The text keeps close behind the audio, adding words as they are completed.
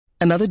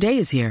Another day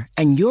is here,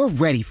 and you're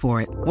ready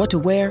for it. What to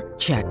wear?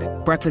 Check.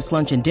 Breakfast,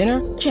 lunch, and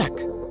dinner? Check.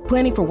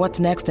 Planning for what's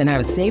next and how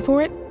to save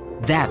for it?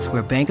 That's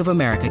where Bank of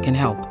America can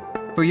help.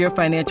 For your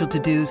financial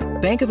to-dos,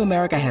 Bank of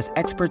America has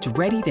experts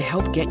ready to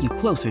help get you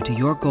closer to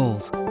your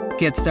goals.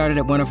 Get started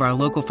at one of our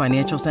local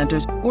financial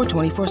centers or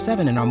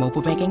 24/7 in our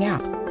mobile banking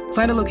app.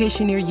 Find a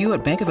location near you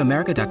at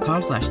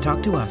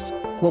bankofamerica.com/talktous.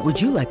 What would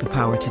you like the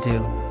power to do?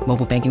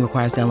 Mobile banking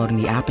requires downloading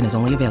the app and is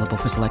only available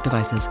for select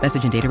devices.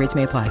 Message and data rates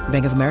may apply.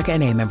 Bank of America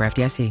N.A., member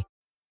FDIC.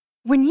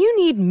 When you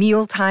need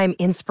mealtime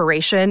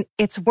inspiration,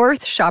 it's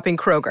worth shopping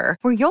Kroger,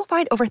 where you'll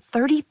find over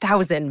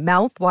 30,000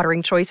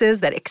 mouth-watering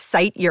choices that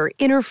excite your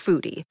inner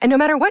foodie. And no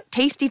matter what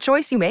tasty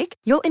choice you make,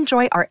 you'll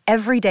enjoy our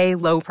everyday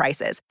low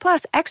prices,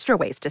 plus extra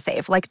ways to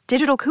save, like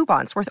digital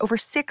coupons worth over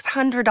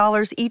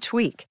 $600 each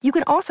week. You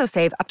can also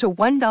save up to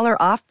 $1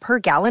 off per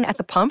gallon at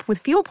the pump with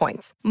fuel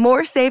points.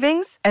 More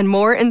savings and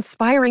more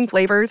inspiring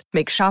flavors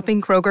make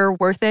shopping Kroger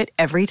worth it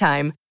every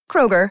time.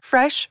 Kroger,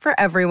 fresh for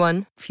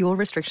everyone. Fuel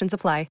restrictions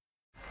apply.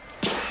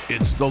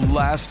 It's the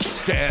Last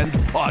Stand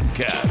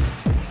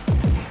Podcast.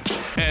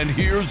 And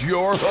here's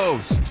your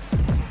host,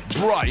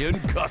 Brian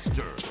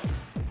Custer.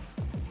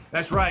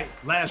 That's right,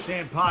 Last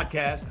Stand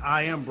Podcast.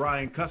 I am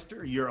Brian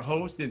Custer, your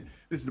host, and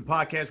this is the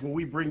podcast where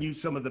we bring you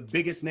some of the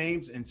biggest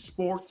names in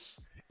sports,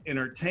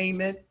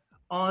 entertainment,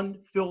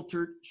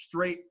 unfiltered,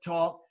 straight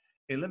talk.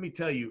 And let me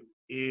tell you,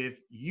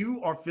 if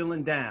you are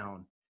feeling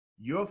down,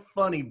 your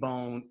funny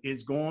bone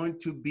is going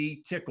to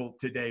be tickled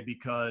today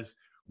because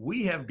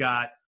we have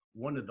got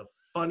one of the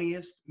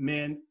funniest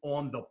men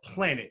on the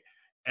planet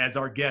as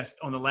our guest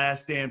on the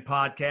Last Stand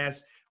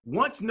Podcast,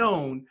 once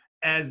known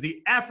as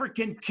the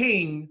African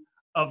King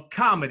of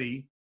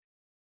Comedy,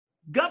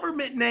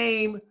 government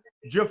name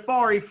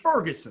Jafari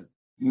Ferguson.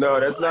 No,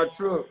 that's not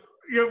true.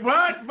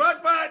 What?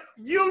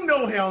 You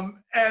know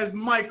him as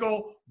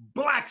Michael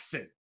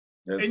Blackson.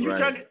 That's and you're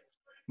right. trying to,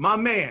 my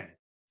man.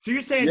 So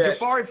you're saying Yes.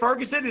 Jafari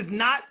Ferguson is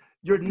not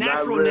your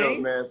natural not real,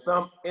 name? Man.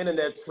 Some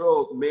internet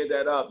troll made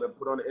that up and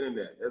put on the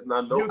internet. That's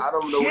not no. You're I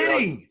don't know.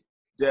 kidding.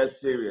 Dead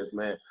serious,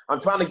 man.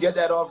 I'm trying to get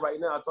that off right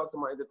now. I talked to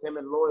my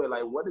entertainment lawyer.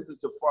 Like, what is this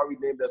Jafari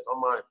name that's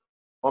on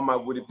my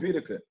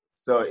Wikipedia?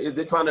 So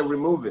they're trying to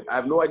remove it. I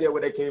have no idea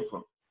where that came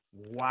from.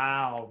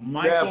 Wow,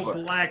 Michael Never.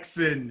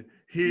 Blackson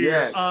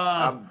here.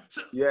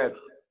 Yes.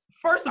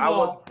 First of I all,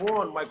 was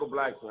born Michael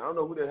Blackson. I don't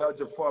know who the hell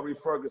Jafari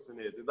Ferguson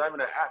is. It's not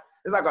even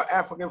it's like an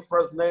African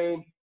first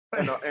name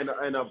and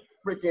a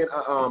freaking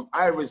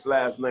Irish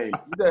last name.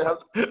 What the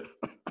hell?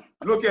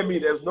 Look at me.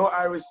 There's no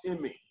Irish in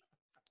me.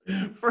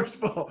 first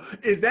of all,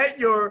 is that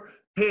your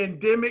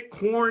pandemic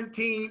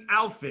quarantine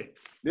outfit?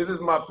 This is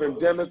my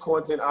pandemic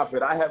quarantine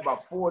outfit. I have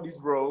about 4 of these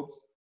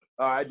robes.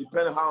 It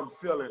depends on how I'm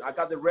feeling. I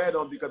got the red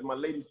on because my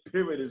lady's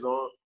period is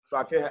on, so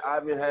I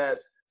haven't had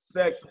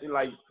sex in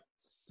like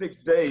 6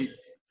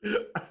 days.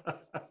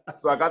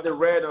 So I got the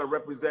red on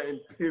representing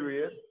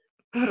period.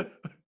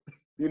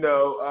 You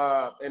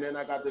know, and then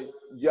I got the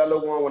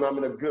yellow one when I'm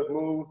in a good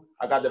mood.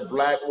 I got the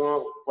black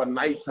one for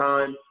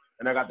nighttime,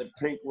 and I got the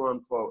pink one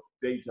for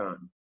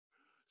daytime.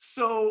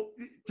 So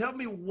tell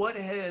me, what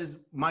has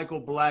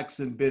Michael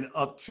Blackson been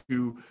up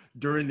to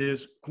during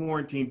this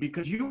quarantine?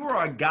 Because you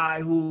are a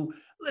guy who,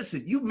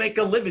 listen, you make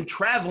a living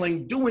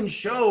traveling, doing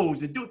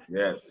shows and doing.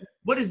 Yes.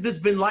 What has this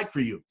been like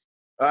for you?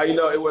 You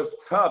know, it was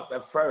tough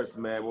at first,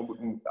 man.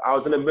 I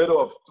was in the middle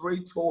of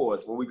 3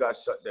 tours when we got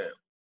shut down.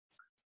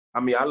 I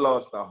mean, I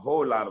lost a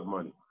whole lot of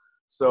money.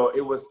 So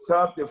it was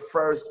tough the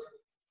first.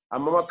 I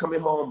remember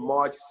coming home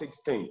March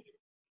 16th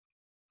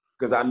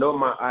because I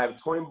know I have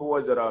twin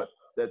boys that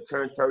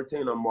turned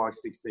 13 on March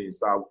 16th.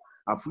 So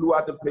I flew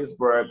out to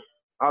Pittsburgh.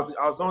 I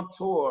was on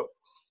tour,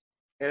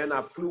 and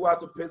I flew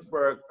out to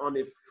Pittsburgh on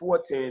the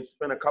 14th,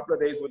 spent a couple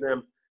of days with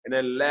them, and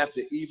then left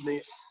the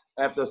evening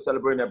after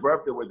celebrating their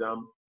birthday with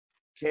them.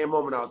 Came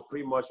home, and I was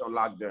pretty much on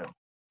lockdown.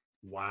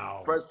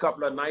 Wow. First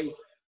couple of nights,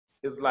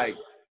 it's like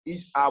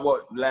each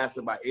hour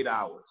lasted about 8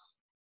 hours.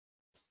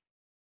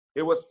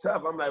 It was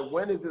tough. I'm like,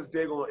 when is this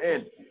day going to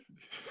end?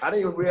 I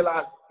didn't even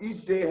realize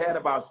each day had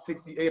about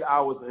 68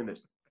 hours in it.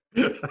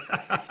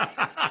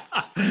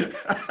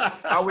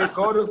 I would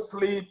go to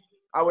sleep.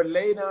 I would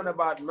lay down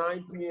about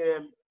 9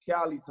 p.m.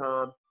 Cali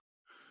time,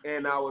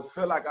 and I would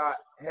feel like I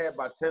had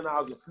about 10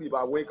 hours of sleep.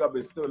 I wake up,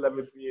 it's still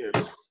 11 p.m.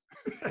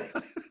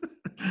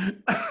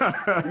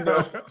 You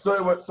know,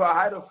 so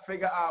I had to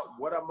figure out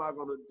what am I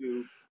gonna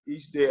do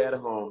each day at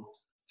home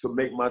to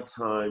make my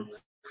time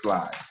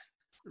fly.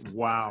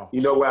 Wow.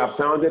 You know where I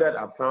found it at?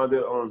 I found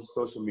it on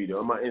social media,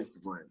 on my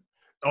Instagram.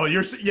 Oh,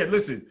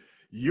 listen,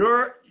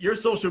 your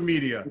social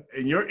media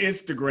and your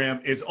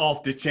Instagram is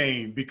off the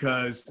chain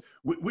because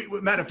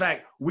matter of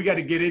fact, we got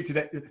to get into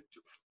that.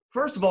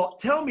 First of all,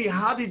 tell me,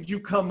 how did you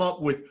come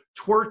up with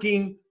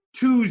twerking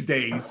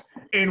Tuesdays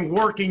and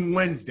working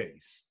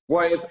Wednesdays?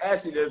 Well, it's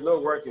actually, there's no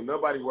working.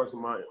 Nobody works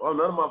in mine.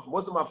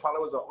 Most of my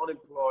followers are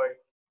unemployed,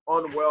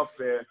 on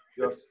welfare.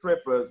 They're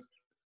strippers.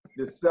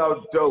 They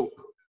sell dope,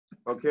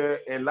 okay?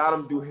 And a lot of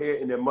them do hair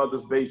in their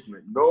mother's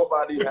basement.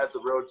 Nobody has a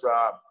real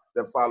job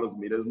that follows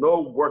me. There's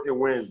no working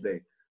Wednesday.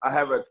 I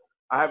have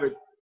a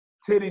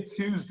Titty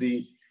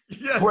Tuesday,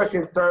 Yes.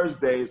 twerking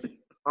Thursdays.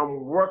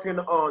 I'm working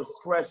on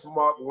stretch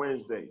mark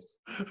Wednesdays.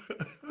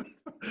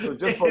 So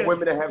just for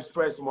women that have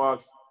stretch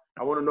marks,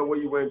 I want to know what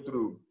you went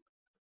through.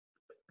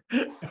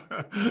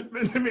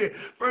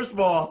 First of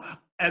all,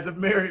 as a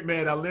married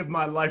man, I live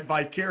my life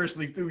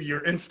vicariously through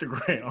your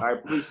Instagram. I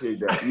appreciate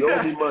that. You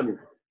owe me money.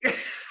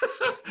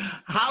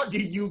 How do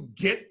you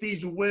get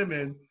these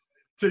women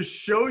to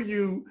show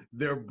you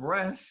their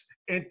breasts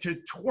and to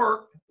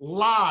twerk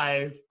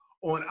live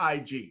on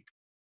IG?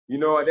 You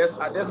know, that's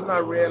when I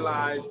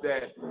realized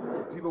that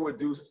people would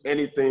do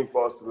anything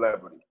for a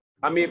celebrity.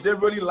 I mean, if they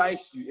really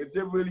likes you, if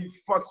they really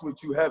fucks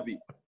with you heavy,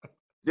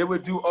 they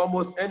would do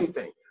almost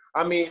anything.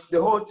 I mean,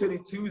 the whole Titty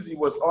Tuesday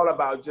was all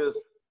about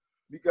just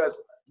because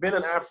being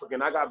an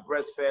African, I got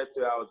breastfed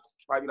till I was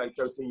probably like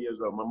 13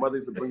 years old. My mother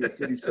used to bring the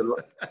titties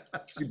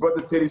she brought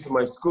the titties to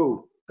my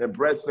school and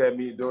breastfed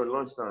me during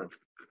lunchtime.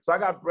 So I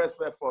got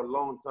breastfed for a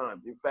long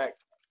time. In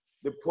fact,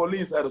 the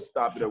police had to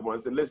stop it at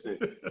once and listen,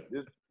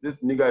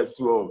 this nigga is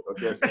too old,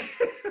 okay? So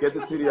get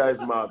the titty out of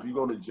his mouth, you're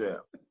going to jail.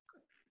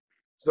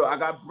 So I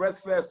got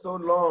breastfed so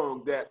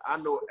long that I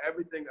know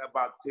everything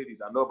about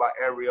titties. I know about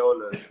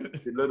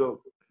areolas, the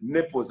little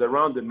nipples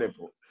around the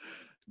nipple,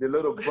 the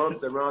little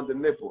bumps around the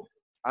nipple.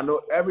 I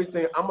know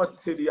everything. I'm a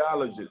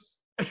tittyologist.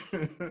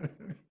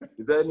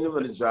 Is that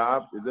even a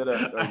job? Is that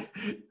a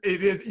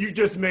It is. You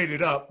just made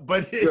it up,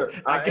 but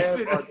I guess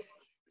am a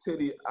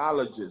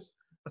tittyologist.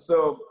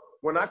 So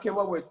when I came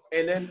up with,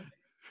 and then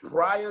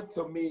prior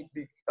to me,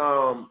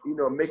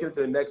 making it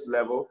to the next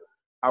level,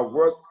 I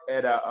worked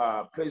at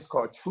a place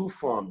called True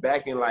Form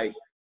back in like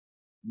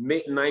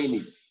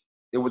mid-90s.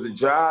 It was a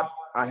job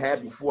I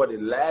had before, the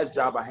last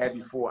job I had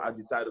before I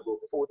decided to go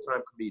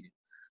full-time comedian.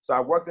 So I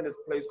worked in this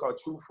place called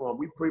True Form.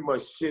 We pretty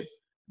much shipped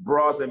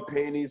bras and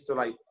panties to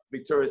like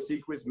Victoria's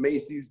Secrets,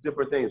 Macy's,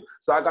 different things.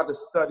 So I got to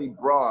study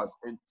bras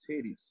and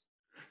titties.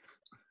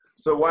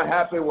 So what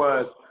happened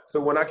was, so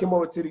when I came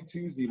over Titty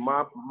Tuesday,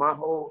 my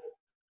whole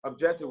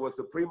objective was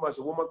to pretty much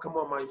a woman come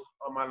on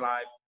my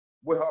live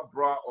with her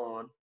bra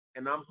on,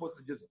 and I'm supposed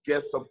to just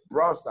guess her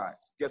bra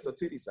size, guess her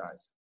titty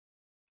size.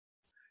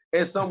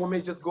 And some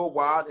women just go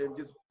wild and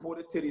just pull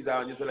the titties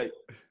out and just like,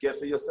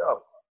 guess it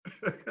yourself.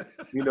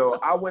 You know,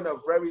 I went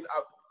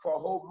for a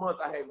whole month,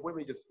 I had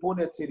women just pull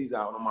their titties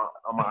out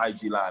on my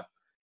IG live.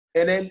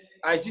 And then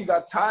IG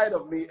got tired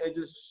of me and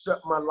just shut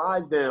my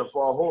live down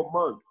for a whole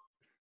month.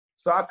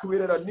 So I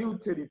created a new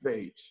titty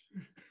page.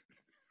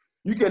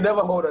 You can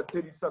never hold a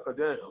titty sucker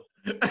down.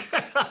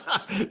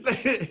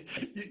 Let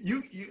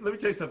me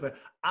tell you something.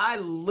 I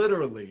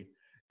literally,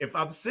 if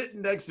I'm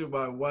sitting next to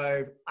my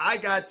wife, I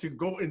got to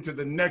go into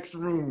the next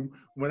room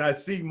when I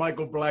see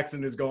Michael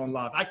Blackson is going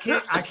live. I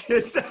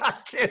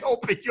can't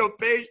open your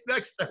page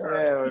next to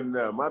her. Hell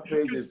no, my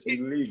page is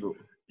illegal.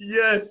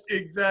 Yes,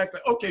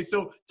 exactly. Okay,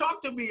 so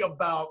talk to me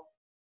about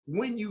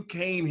when you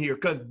came here,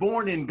 because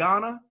born in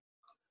Ghana.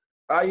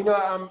 I'm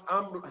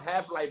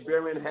half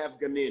Liberian, half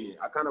Ghanaian.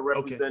 I kind of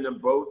represent them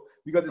both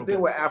because the thing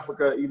with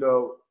Africa, you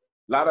know,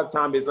 a lot of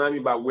times it's not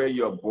even about where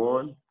you're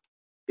born,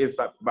 it's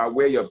about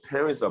where your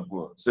parents are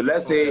born. So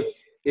let's say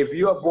if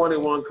you are born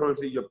in one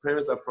country, your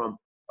parents are from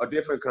a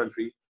different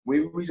country.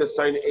 When you reach a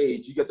certain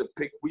age, you get to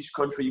pick which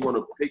country you want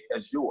to pick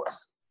as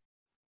yours.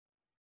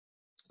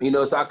 You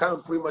know, so I kind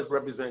of pretty much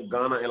represent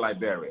Ghana and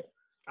Liberia.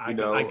 I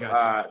got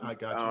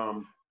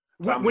you.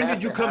 So when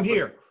did you come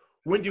here?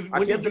 When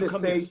did you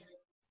come here?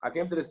 I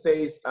came to the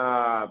States,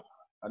 I'll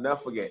never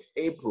forget,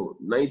 April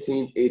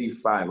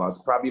 1985. I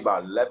was probably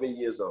about 11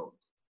 years old.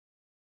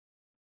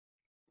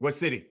 What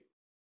city?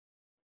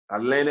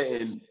 Atlanta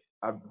in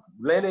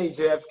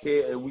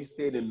JFK, and we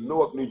stayed in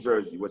Newark, New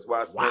Jersey, was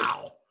where I spent.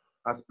 Wow.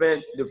 I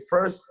spent the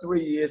first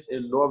 3 years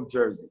in North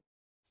Jersey.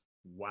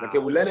 Wow. Okay,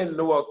 we landed in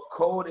Newark,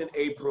 cold in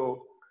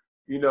April,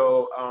 you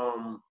know,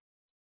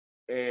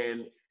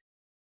 and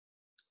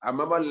I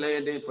remember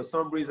landing. For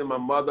some reason, my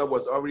mother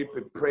was already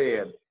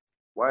prepared.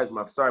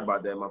 Sorry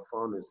about that. My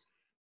phone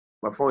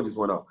just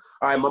went off.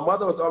 All right, my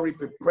mother was already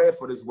prepared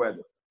for this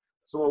weather.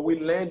 So when we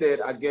landed,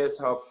 I guess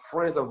her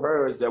friends of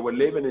hers that were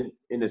living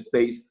in the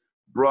States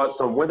brought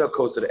some winter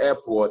coats to the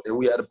airport, and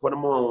we had to put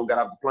them on when we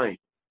got off the plane.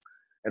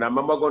 And I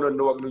remember going to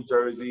Newark, New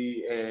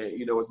Jersey, and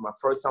you know, it was my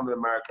first time in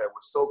America. It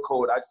was so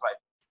cold. I just like,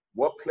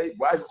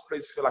 why does this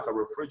place feel like a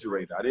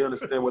refrigerator? I didn't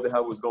understand what the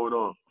hell was going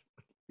on,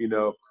 you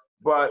know.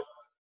 But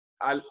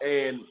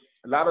and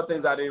a lot of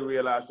things I didn't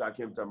realize I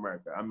came to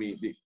America. I mean,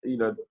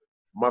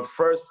 my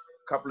first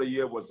couple of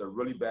years was a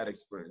really bad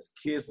experience.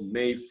 Kids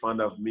made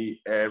fun of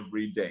me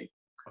every day.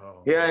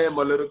 Oh, here I am,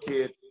 a little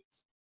kid.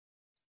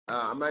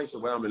 I'm not sure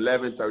when I'm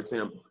 11,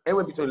 13.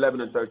 Anywhere between 11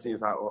 and 13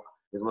 is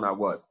when I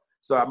was.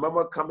 So I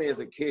remember coming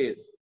as a kid,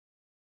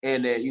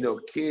 and then, you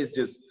know,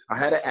 kids I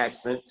had an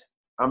accent.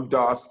 I'm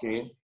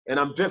dark-skinned, and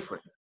I'm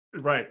different.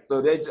 Right. So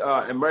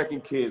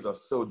American kids are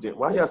so different.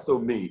 Why y'all so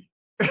mean?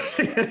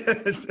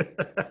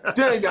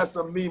 Dang, got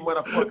some mean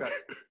motherfuckers.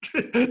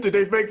 Did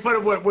they make fun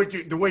of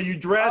the way you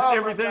dressed,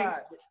 everything?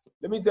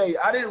 Let me tell you,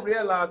 I didn't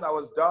realize I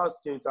was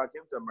dark-skinned until I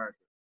came to America.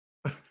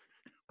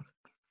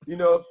 You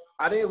know,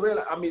 I didn't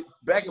realize. I mean,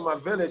 back in my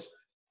village,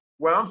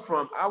 where I'm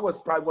from, I was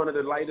probably one of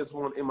the lightest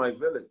one in my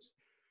village.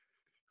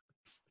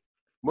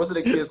 Most of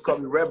the kids call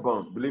me Red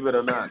Bum, believe it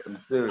or not. I'm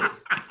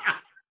serious.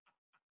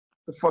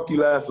 The fuck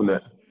you laughing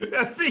at?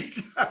 I think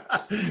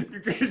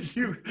because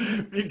you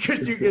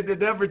can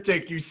never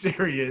take you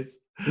serious.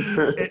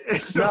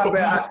 So, nah,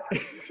 man,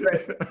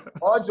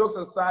 all jokes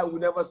aside, we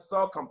never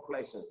saw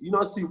complexion. You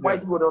know, see,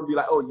 white people don't be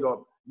like,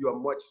 oh, you're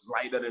much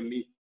lighter than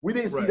me. We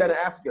didn't see that in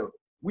Africa.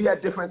 We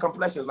had different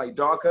complexions, like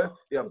darker,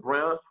 they're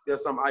brown,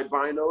 there's some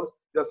albinos,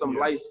 there's some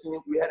light skin.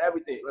 We had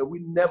everything. And we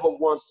never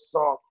once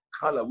saw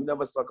color. We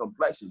never saw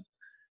complexion.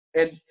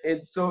 And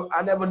so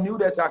I never knew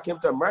that till I came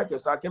to America.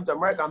 So I came to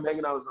America, I'm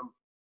hanging out with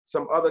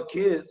some other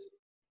kids.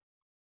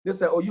 They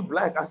said, oh, you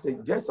black? I said,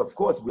 yes, of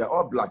course, we are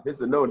all black. They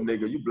said, no,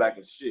 nigga, you black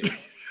as shit.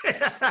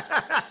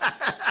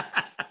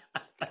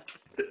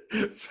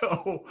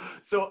 So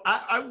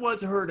I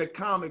once heard a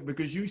comic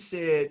because you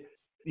said,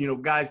 you know,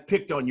 guys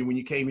picked on you when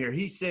you came here.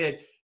 He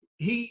said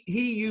he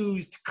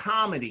used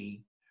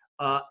comedy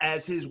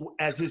as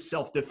his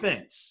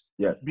self-defense.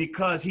 Yes.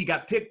 Because he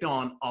got picked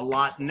on a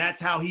lot, and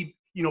that's how he,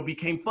 you know,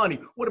 became funny.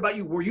 What about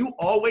you? Were you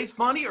always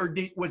funny, or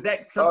was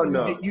that something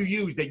that you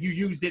used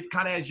it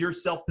kind of as your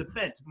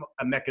self-defense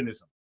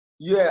mechanism?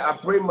 Yeah, I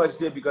pretty much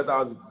did, because I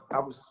was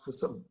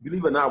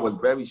believe it or not, I was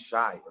very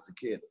shy as a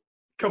kid.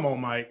 Come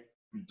on, Mike.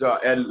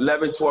 At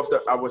 11, 12,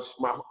 let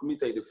me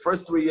tell you, the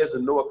first 3 years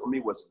in Newark for me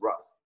was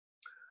rough.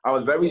 I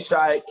was very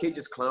shy. Kids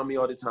just clown me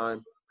all the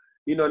time.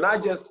 You know,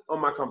 not just on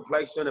my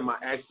complexion and my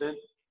accent.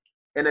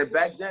 And then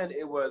back then,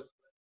 it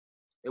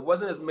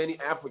wasn't as many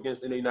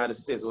Africans in the United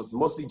States. It was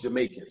mostly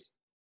Jamaicans.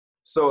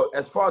 So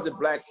as far as the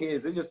black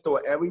kids, they just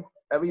thought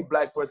every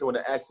black person with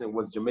an accent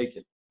was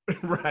Jamaican.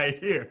 Right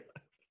here.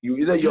 You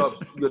either you're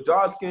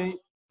dark skinned,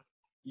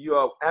 you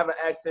have an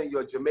accent,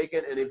 you're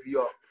Jamaican, and if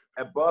you're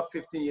above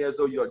 15 years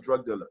old, you're a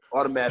drug dealer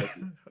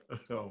automatically.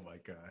 Oh my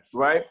gosh.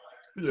 Right?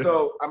 Yeah.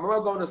 So I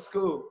remember going to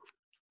school,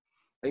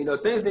 and you know,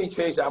 things didn't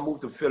change. I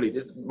moved to Philly.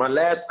 This my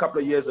last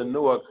couple of years in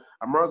Newark.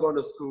 I remember going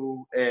to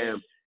school,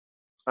 and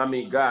I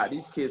mean, God,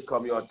 these kids call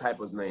me all types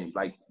of names,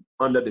 like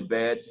Under the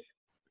Bed.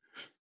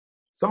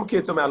 Some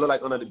kid told me I look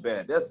like Under the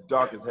Bed. That's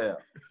dark as hell.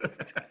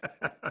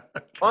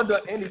 Under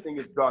anything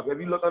is dark.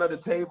 If you look under the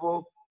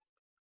table,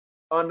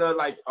 under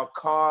like a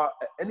car,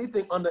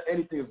 anything under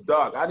anything is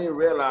dark. I didn't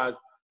realize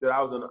that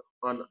I was an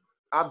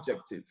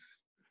objective.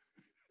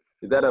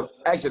 Is that an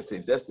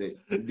adjective? That's it.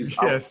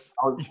 Yes.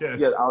 Yes.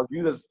 Yeah, I was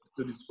used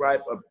to describe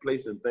a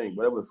place and thing.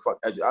 Whatever fuck.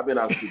 I've been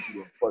out of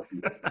school too. Fuck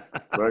you.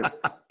 Right?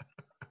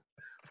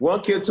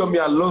 One kid told me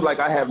I look like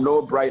I have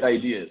no bright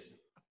ideas.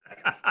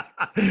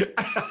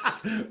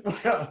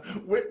 Well,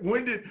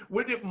 when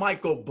did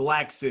Michael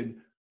Blackson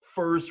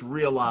first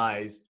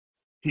realize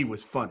he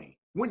was funny?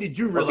 When did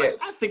you realize?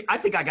 Okay. I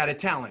think I got a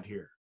talent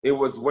here. It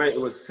was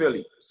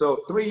Philly.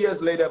 So 3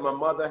 years later, my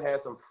mother had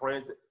some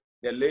friends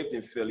that lived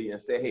in Philly and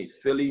said, "Hey,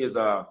 Philly is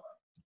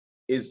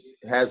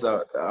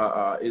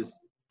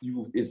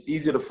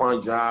easier to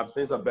find jobs.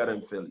 Things are better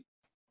in Philly."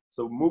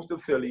 So we moved to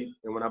Philly,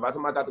 and by the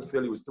time I got to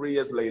Philly, it was 3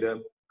 years later.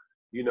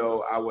 You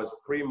know, I was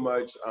pretty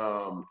much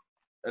I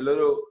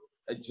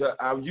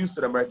was used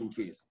to the American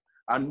kids.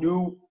 I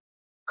knew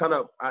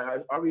I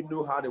already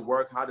knew how they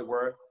work.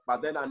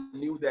 But then I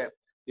knew that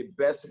the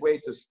best way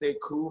to stay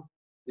cool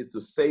is to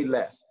say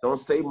less. Don't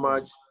say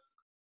much.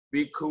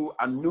 Be cool.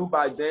 I knew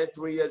by then,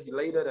 3 years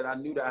later, that I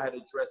knew that I had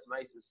to dress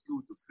nice in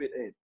school to fit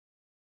in.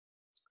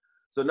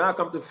 So now I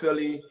come to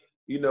Philly.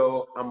 You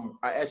know,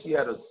 I actually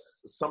had a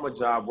summer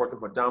job working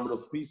for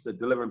Domino's Pizza,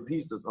 delivering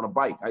pizzas on a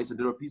bike. I used to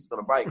deliver pizzas on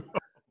a bike.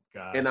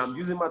 Gosh. And I'm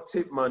using my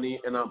tip money,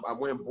 and I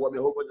went and bought me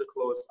a whole bunch of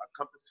clothes. I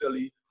come to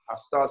Philly. I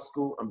start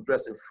school. I'm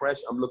dressing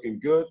fresh. I'm looking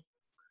good.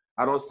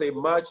 I don't say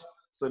much.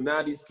 So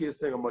now these kids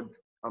think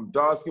I'm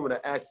dark skinned with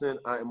an accent.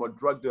 I am a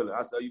drug dealer.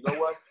 I said, you know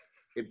what?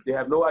 If they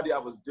have no idea I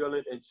was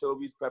dealing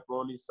anchovies,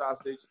 pepperoni,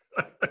 sausage,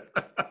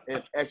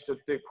 and extra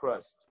thick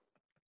crust.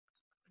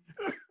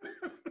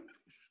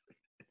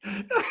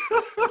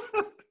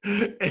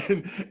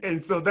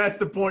 and so that's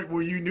the point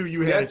where you knew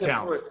you had a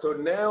talent. So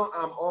now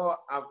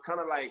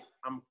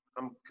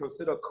I'm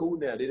considered cool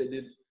now. They're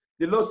a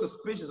little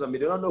suspicious of me.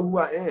 They don't know who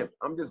I am.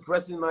 I'm just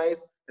dressing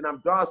nice and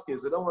I'm dark skinned,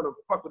 so they don't want to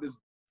fuck with this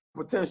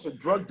potential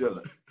drug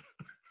dealer.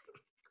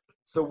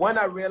 So when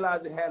I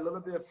realized it had a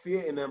little bit of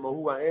fear in them of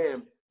who I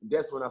am,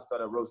 that's when I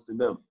started roasting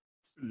them.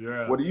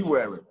 Yeah. What are you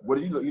wearing? What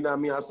do you look? You know what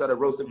I mean? I started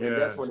roasting them,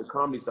 and that's when the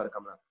comedy started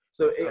coming out.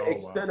 So it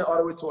extended all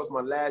the way towards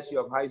my last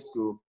year of high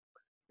school.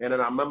 And then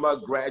I remember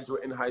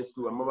graduating high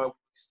school. I remember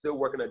still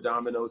working at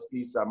Domino's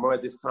Pizza. I remember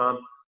at this time,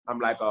 I'm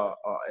like a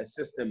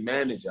assistant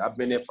manager. I've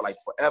been there for like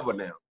forever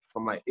now,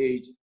 from like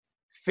age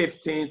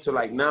 15 to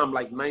like now I'm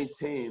like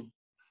 19.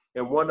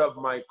 And one of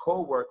my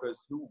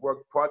coworkers who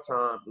worked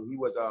part-time, he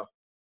was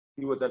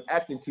an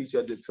acting teacher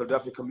at the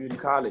Philadelphia Community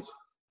College.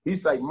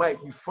 He's like, Mike,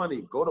 you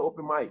funny, go to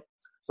open mic.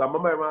 So I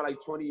remember around like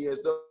 20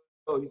 years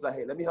old, he's like,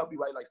 hey, let me help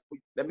you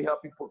let me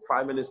help you put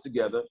 5 minutes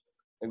together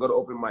and go to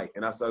open mic.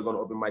 And I started going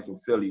to open mic in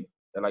Philly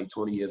at like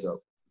 20 years old.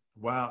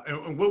 Wow.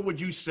 And what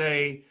would you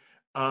say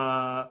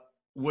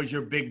was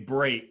your big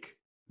break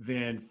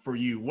then for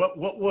you? What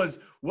was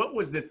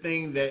the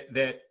thing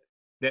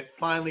that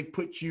finally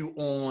put you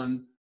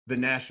on the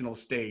national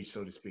stage,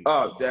 so to speak?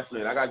 Oh,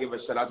 definitely. I gotta give a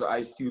shout out to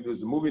Ice Cube.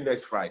 There's a movie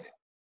next Friday.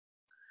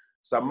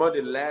 So I'm on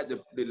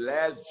the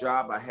last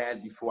job I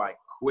had before I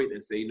quit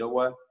and say, you know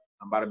what?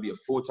 I'm about to be a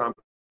full-time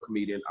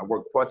comedian. I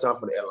work part-time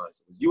for the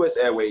airlines. It's U.S.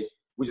 Airways,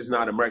 which is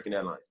not American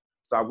Airlines.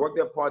 So I work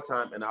there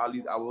part-time, and I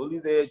will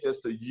leave there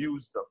just to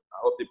use them. I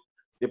hope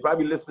they're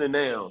probably listening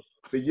now.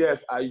 But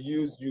yes, I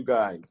use you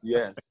guys.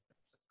 Yes.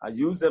 I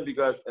use them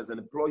because as an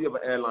employee of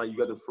an airline, you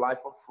get to fly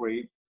for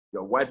free.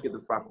 Your wife gets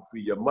to fly for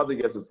free. Your mother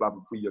gets to fly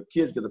for free. Your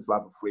kids get to fly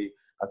for free.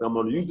 I said, I'm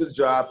going to use this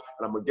job,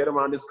 and I'm going to get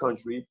around this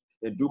country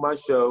and do my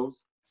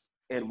shows.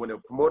 And when a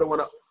promoter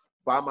want to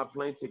buy my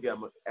plane ticket, I'm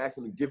going to ask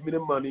them to give me the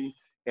money,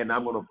 and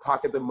I'm going to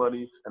pocket the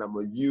money, and I'm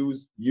going to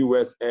use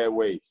U.S.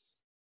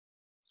 Airways.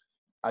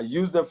 I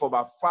used them for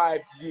about 5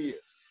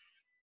 years.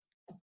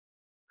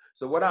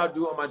 So what I'll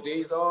do on my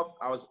days off,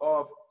 I was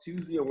off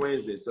Tuesday and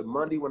Wednesday. So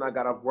Monday when I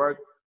got off work,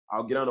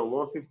 I'll get on a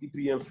 1:50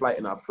 p.m. flight,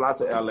 and I'll fly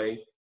to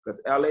L.A., because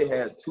L.A.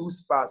 had 2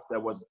 spots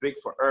that was big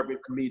for urban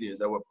comedians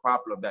that were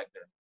popular back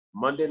then.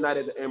 Monday night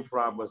at the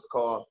Improv was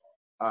called,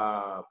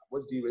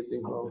 what's the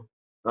thing called?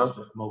 Huh?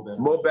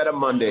 Mo Better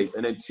Mondays.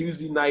 And then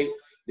Tuesday night,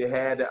 they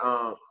had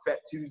Fat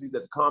Tuesdays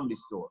at the Comedy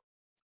Store.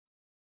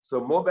 So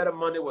Mo Better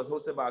Monday was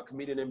hosted by a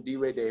comedian named D.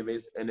 Ray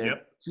Davis. And then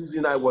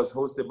Tuesday night was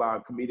hosted by a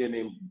comedian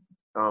named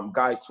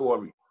Guy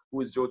Torrey,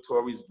 who is Joe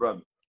Torrey's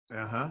brother.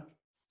 Uh-huh.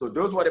 So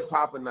those were the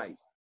proper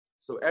nights.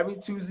 So every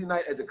Tuesday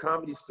night at the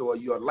Comedy Store,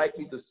 you are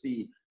likely to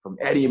see from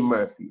Eddie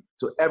Murphy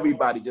to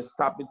everybody just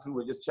stopping through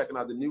and just checking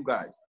out the new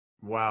guys.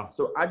 Wow.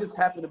 So I just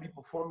happened to be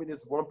performing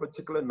this one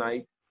particular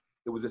night.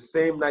 It was the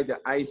same night that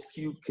Ice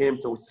Cube came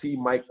to see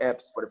Mike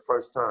Epps for the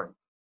first time.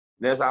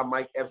 And that's how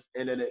Mike Epps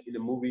ended in the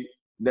movie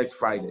next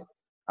Friday.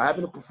 I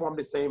happened to perform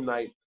the same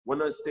night,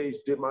 went on stage,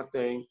 did my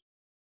thing.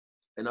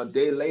 And a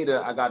day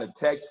later, I got a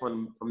text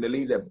from the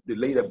lady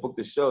that booked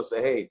the show,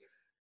 say, hey,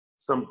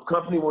 some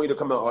company want you to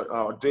come and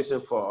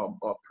audition for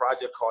a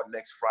project called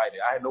Next Friday.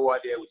 I had no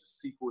idea it was a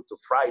sequel to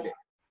Friday.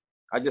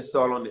 I just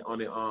saw it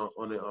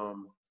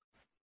on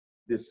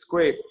the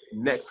script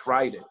Next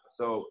Friday.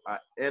 So I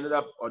ended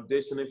up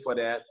auditioning for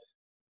that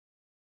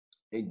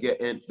and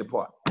getting the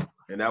part.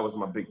 And that was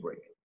my big break.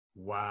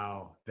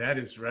 Wow,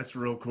 that's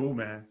real cool,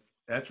 man.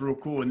 That's real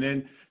cool. And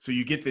then so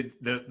you get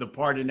the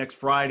part of Next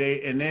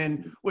Friday, and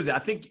then what was it? I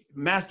think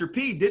Master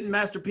P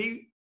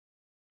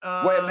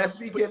well, Master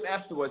P came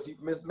afterwards.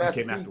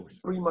 Master P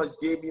pretty much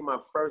gave me my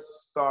first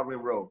starring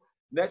role.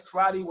 Next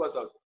Friday was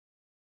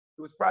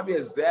probably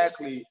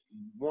exactly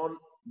 1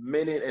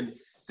 minute and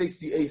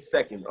 68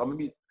 seconds. I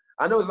mean,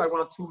 I know it's like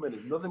around 2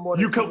 minutes. Nothing more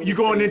than you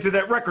going into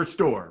that record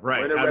store,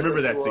 right? I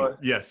remember that scene.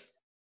 Yes.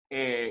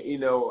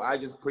 And I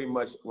just pretty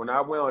much when I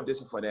went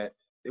audition for that,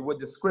 it was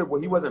the script. Well,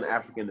 he wasn't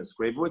African in the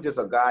script. It was just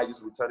a guy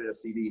just returning a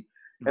CD.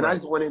 And I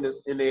just went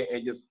in there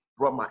and just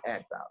brought my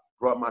act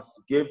out,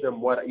 gave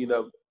them what,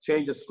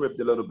 changed the script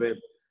a little bit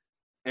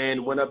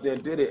and went up there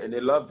and did it, and they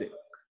loved it,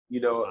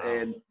 wow.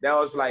 And that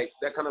was like,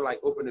 that kind of like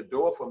opened the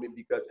door for me,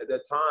 because at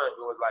that time,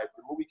 it was like,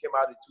 the movie came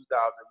out in 2000,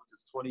 which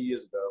is 20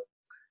 years ago.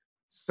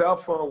 Cell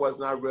phone was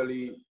not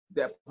really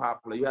that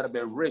popular. You had to be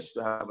rich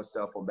to have a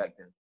cell phone back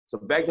then. So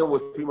back then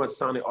was pretty much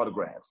signing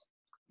autographs.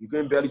 You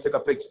couldn't barely take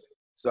a picture.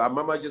 So I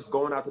remember just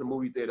going out to the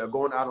movie theater,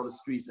 going out on the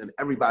streets, and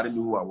everybody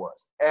knew who I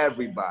was.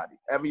 Everybody.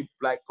 Every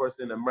black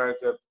person in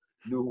America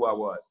knew who I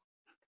was.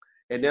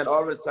 And then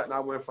all of a sudden, I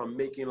went from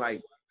making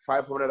like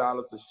 $500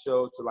 a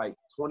show to like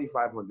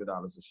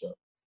 $2,500 a show.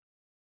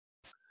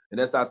 And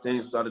that's how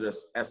things started to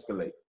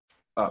escalate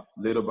up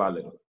little by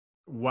little.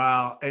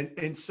 Wow.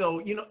 And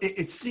so,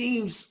 it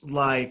seems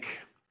like,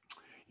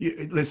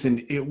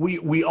 listen,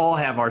 we all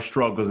have our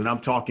struggles, and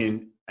I'm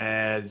talking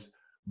as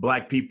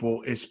Black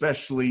people,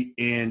 especially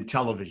in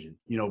television,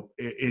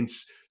 in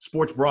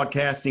sports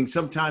broadcasting.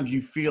 Sometimes you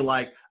feel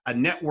like a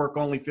network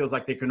only feels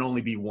like there can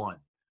only be one.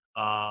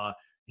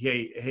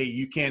 Hey,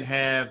 you can't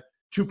have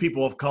 2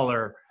 people of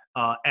color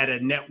at a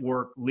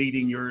network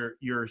leading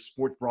your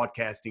sports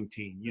broadcasting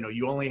team.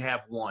 You only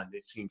have one,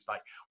 it seems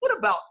like. What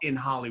about in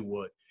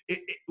Hollywood,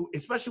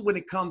 especially when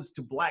it comes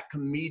to Black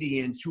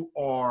comedians who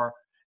are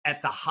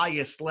at the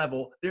highest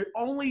level? There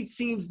only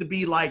seems to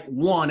be like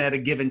one at a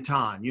given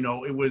time.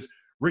 It was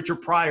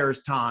Richard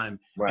Pryor's time,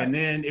 right. And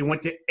then it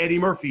went to Eddie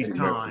Murphy's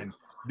time.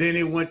 Then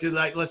it went to,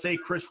 like, let's say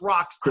Chris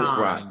Rock's time. Chris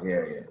Rock,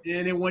 yeah.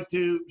 Then it went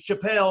to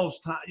Chappelle's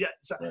time. Yeah.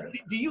 So right.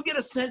 Do you get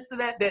a sense to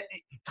that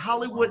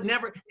Hollywood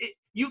never?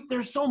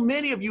 There's so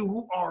many of you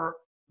who are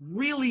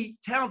really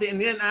talented,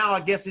 and then now I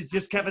guess it's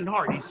just Kevin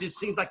Hart. It just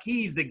seems like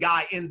he's the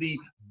guy in the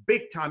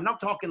big time. And I'm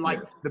talking like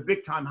the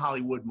big time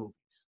Hollywood movies.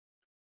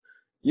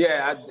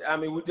 Yeah, I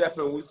mean,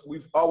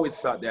 we've always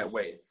felt that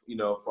way,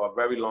 for a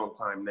very long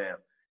time now.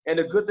 And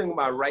the good thing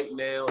about right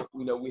now,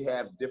 we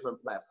have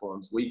different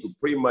platforms where you can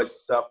pretty much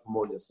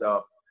self-promote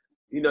yourself.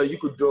 You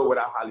could do it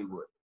without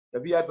Hollywood.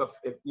 If you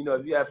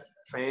have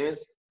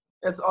fans,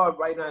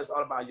 right now it's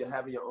all about you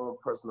having your own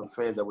personal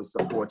fans that will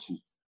support you.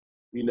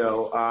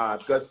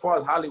 Because as far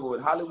as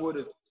Hollywood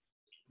is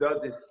does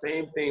the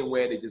same thing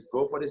where they just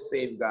go for the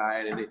same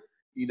guy and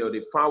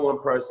they find one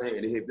person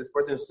and if this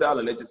person's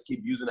selling, they just keep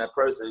using that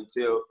person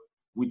until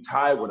we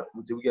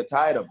get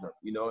tired of them,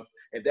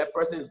 If that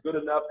person is good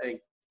enough and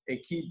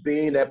keep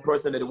being that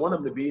person that they want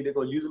them to be, they're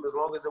going to use them as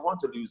long as they want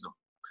to use them.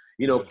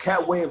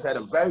 Cat Williams had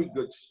a very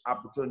good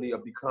opportunity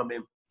of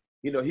becoming,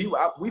 we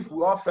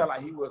all felt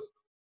like he was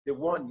the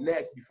one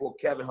next before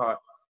Kevin Hart.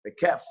 The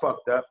Cat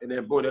fucked up, and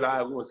then boy, we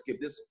want to skip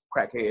this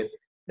crackhead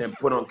and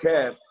put on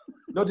Kev.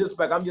 No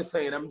disrespect, I'm just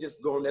saying, that's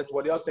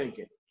what they're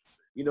thinking.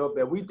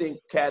 But we think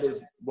Cat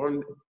is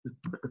one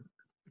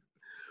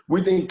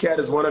of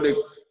the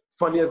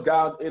funniest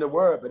guys in the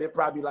world, but they're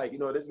probably like,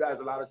 this guy's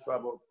a lot of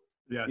trouble.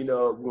 Yes.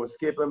 We're going to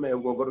skip him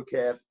and we're going to go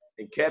to Kev.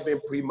 And Kev been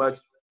pretty much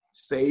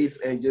safe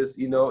and just,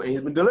 and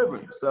he's been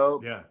delivering. So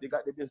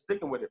they've been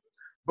sticking with it.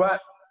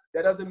 But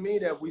that doesn't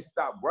mean that we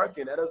stop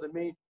working. That doesn't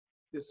mean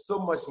there's so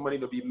much money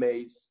to be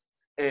made.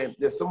 And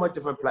there's so much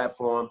different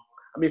platform.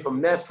 I mean,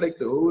 from Netflix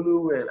to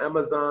Hulu and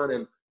Amazon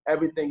and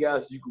everything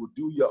else, you could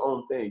do your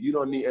own thing. You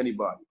don't need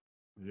anybody.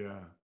 Yeah.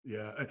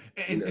 Yeah,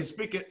 and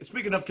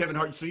speaking of Kevin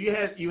Hart, so you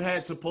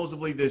had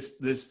supposedly this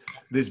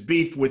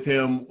beef with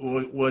him.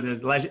 Was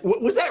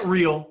that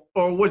real,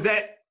 or was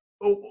that?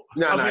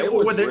 No, it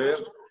was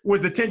real.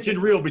 Was the tension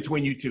real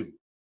between you two?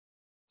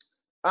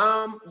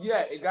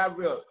 Yeah, it got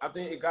real. I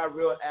think it got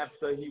real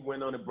after he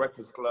went on the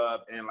Breakfast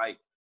Club and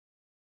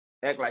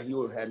act like he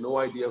had no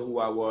idea who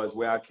I was,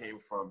 where I came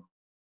from.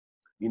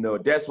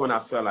 That's when I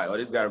felt like, oh,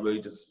 this guy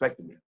really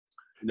disrespected me.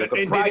 Did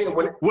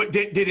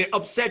it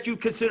upset you,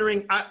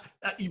 considering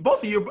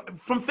both of you are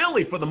from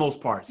Philly for the most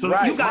part? So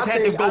you guys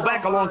had to go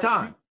back a long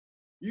time.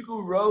 You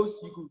could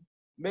roast, you could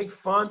make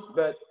fun,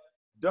 but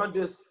don't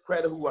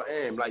discredit who I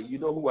am. Like, you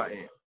know who I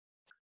am.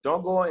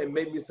 Don't go and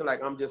make me seem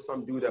like I'm just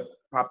some dude that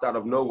popped out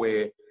of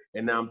nowhere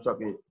and now I'm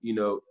talking,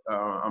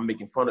 I'm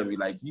making fun of you.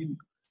 Like,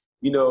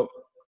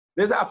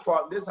 this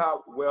is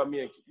how well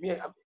me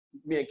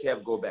and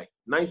Kev go back.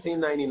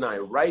 1999,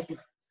 right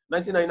before.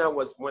 1999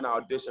 was when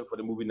I auditioned for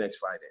the movie Next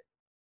Friday.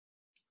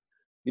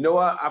 You know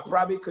what? I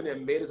probably couldn't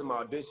have made it to my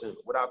audition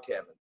without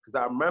Kevin. Because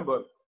I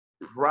remember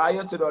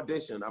prior to the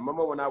audition,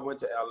 when I went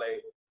to LA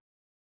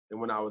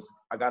and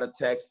I got a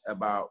text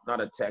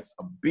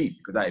a beep,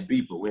 because I had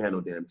beep, but we had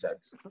no damn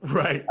text.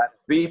 Right. I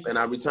beep, and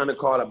I returned a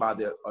call about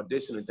the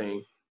auditioning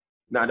thing.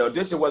 Now, the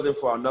audition wasn't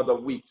for another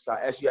week, so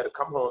I actually had to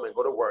come home and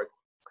go to work,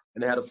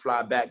 and I had to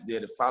fly back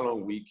there the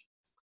following week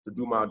to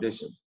do my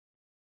audition.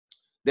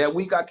 That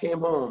week I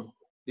came home,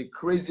 the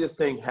craziest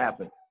thing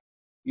happened.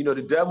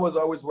 The devil is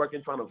always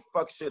working, trying to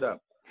fuck shit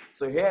up.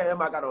 So here I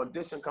am, I got an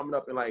audition coming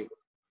up in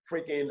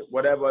freaking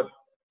whatever,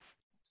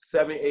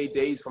 7-8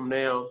 days from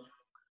now.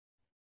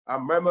 I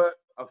remember,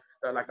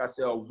 like I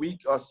said, a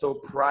week or so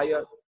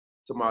prior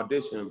to my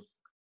audition,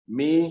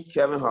 me,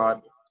 Kevin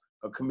Hart,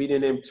 a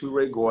comedian named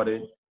Ture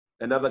Gordon,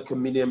 another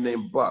comedian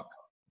named Buck.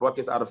 Buck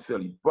is out of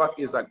Philly. Buck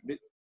is like,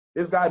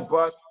 this guy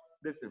Buck,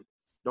 listen,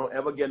 don't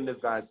ever get in this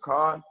guy's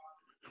car.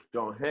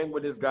 Don't hang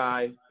with this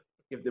guy.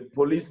 If the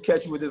police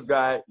catch you with this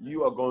guy,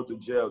 you are going to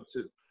jail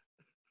too.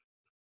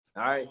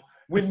 All right?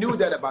 We knew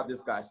that about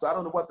this guy. So I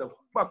don't know what the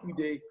fuck we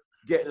did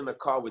getting in a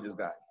car with this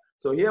guy.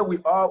 So here we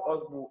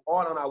all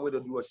on our way to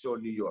do a show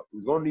in New York. We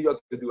was going to New York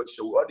to do a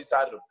show. We all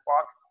decided to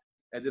park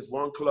at this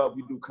one club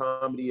we do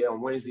comedy on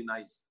Wednesday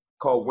nights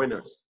called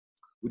Winners.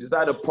 We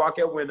decided to park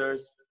at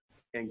Winners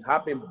and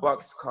hop in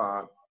Buck's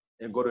car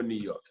and go to New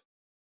York.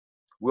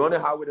 We're on the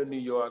highway to New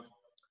York.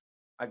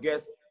 I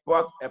guess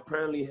Buck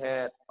apparently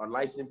had a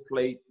license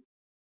plate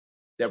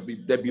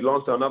that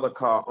belonged to another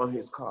car on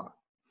his car.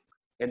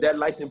 And that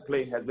license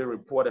plate has been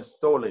reported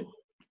stolen.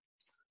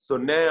 So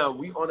now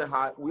we on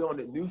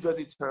the New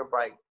Jersey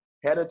Turnpike,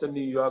 heading to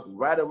New York,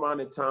 right around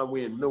the time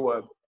we're in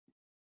Newark.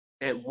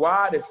 And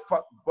why the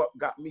fuck Buck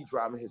got me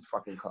driving his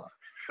fucking car?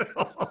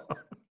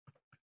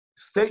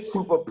 State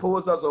trooper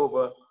pulls us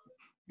over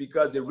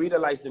because they read the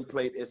license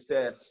plate, it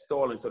says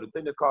stolen. So they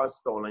think the car is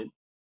stolen.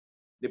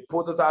 They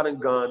pulled us out in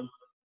gun.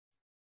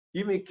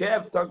 Even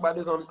Kev talked about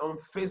this on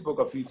Facebook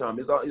a few times.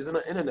 It's on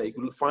the internet. You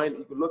can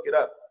look it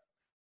up.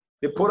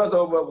 They put us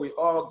over. We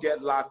all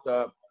get locked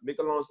up. Make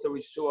a long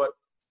story short,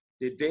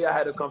 the day I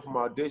had to come from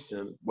my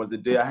audition was the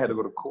day I had to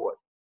go to court.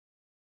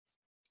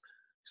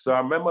 So I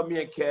remember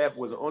me and Kev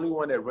was the only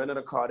one that rented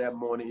a car that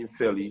morning in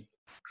Philly,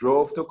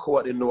 drove to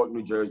court in Newark,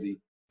 New Jersey,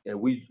 and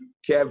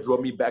Kev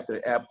drove me back to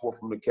the airport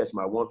for me to catch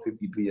my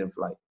 1:50 p.m.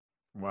 flight.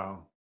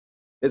 Wow.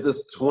 This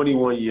is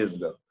 21 years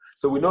ago.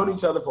 So we known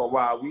each other for a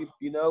while. We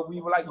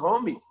were like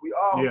homies.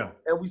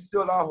 And we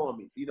still are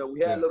homies.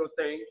 We had a little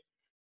thing,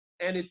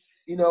 and it,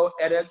 and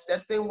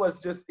that thing was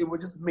just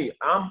me.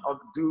 I'm a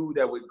dude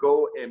that would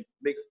go and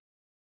make.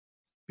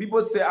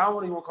 People say I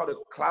don't even call it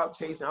clout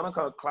chasing. I don't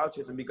call it clout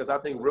chasing because I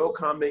think real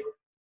comic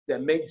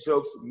that make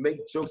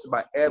jokes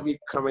about every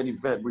current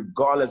event,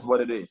 regardless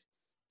what it is.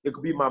 It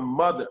could be my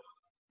mother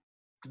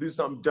could do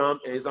something dumb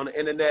and it's on the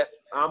internet.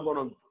 I'm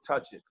gonna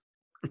touch it.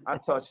 I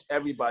touch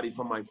everybody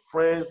from my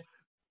friends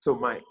to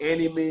my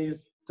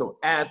enemies to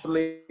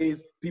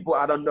athletes, people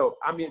I don't know.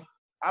 I mean,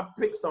 I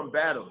pick some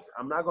battles.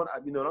 I'm not gonna,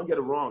 don't get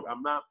it wrong.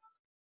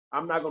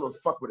 I'm not gonna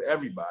fuck with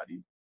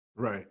everybody.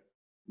 Right.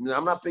 You know,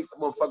 I'm not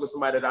gonna fuck with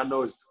somebody that I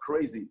know is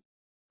crazy.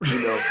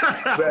 You know.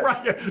 But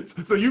right.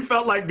 So you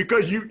felt like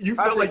because you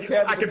felt like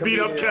I could beat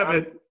up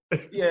Kevin.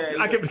 Yeah,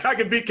 I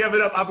can beat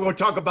Kevin up. I'm going to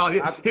talk about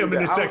him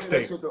in his sex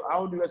tape. I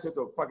don't do that shit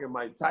to fucking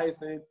Mike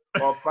Tyson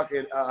or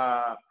fucking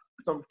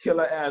some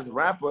killer ass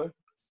rapper.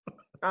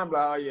 I'm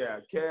like, oh yeah,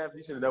 Kev,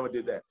 he should have never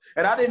did that.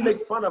 And I didn't make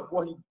fun of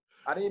what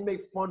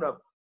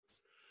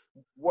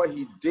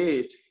he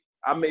did.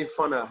 I made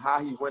fun of how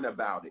he went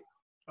about it.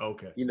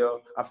 Okay. You know,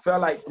 I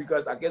felt like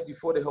because I guess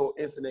before the whole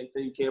incident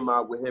thing came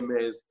out with him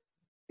and his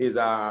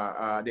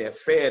the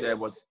affair that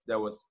was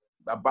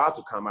about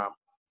to come out,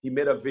 he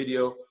made a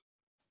video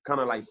kind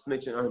of like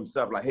snitching on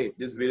himself, like, hey,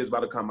 this video is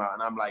about to come out.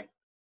 And I'm like,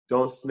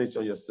 don't snitch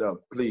on yourself,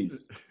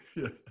 please.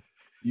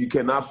 You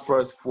cannot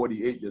first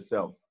 48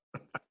 yourself.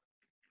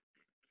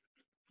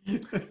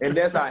 And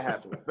that's how it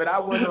happened. But I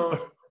went on,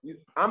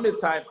 I'm the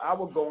type, I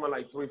would go on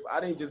like 3, I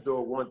didn't just do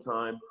it 1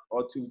 time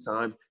or 2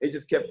 times. It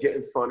just kept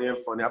getting funnier and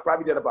funnier. I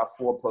probably did about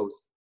 4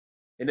 posts.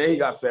 And then he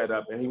got fed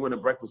up and he went to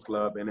Breakfast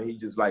Club and then he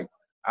just like,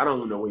 I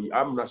don't know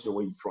I'm not sure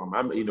where he's from.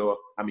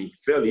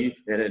 Philly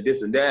and then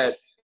this and that.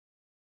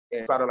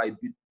 And try to like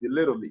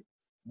belittle me.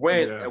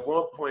 When at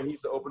one point he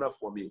used to open up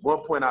for me. At one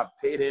point I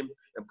paid him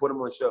and put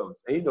him on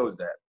shows, and he knows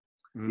that,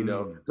 you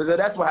know, because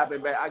that's what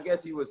happened. But I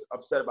guess he was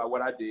upset about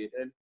what I did,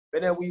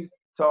 but then we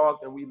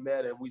talked and we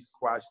met and we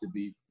squashed the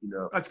beef. You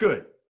know, that's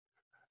good.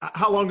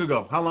 How long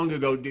ago?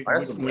 Did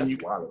when you?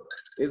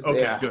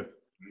 Good.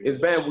 It's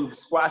been we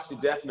squashed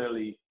it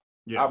definitely.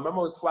 Yeah, I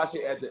remember we squashed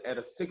it at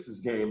a Sixers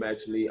game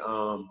actually.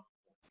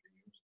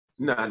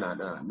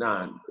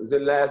 Nah. Was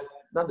it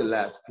not the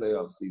last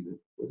playoff season?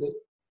 Was it?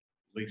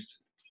 At least.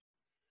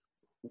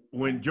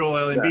 When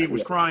Joel Embiid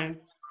was crying?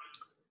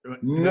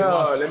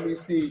 No, let me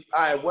see.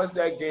 All right, what's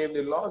that game?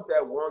 They lost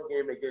that one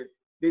game again.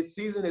 This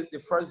season is the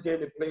first game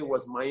they played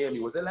was Miami.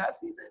 Was it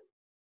last season?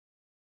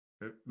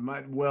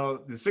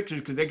 The Sixers,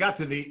 because they got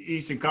to the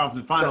Eastern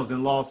Conference Finals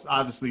and lost,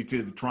 obviously,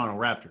 to the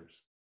Toronto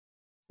Raptors.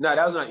 No,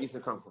 that was not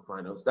Eastern Conference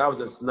Finals. That was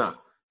just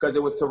not. Because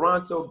it was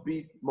Toronto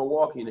beat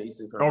Milwaukee in the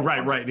Eastern Conference.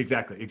 Oh, right.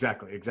 Exactly. No.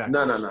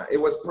 It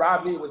was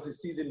the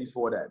season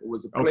before that. It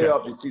was the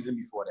playoff the season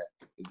before that.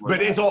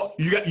 But it's all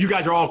you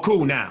guys are all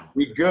cool now.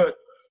 We good.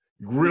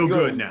 Real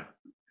good now.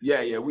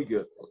 Yeah, we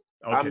good.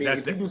 Okay, I mean,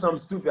 if you do something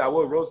stupid, I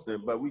will roast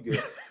them, but we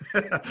good.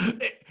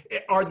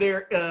 Are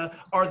there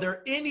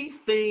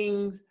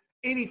anything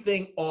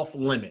off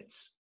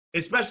limits?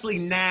 Especially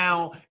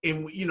now,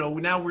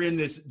 now we're in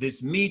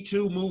this Me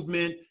Too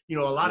movement. You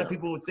know, a lot of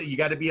people would say you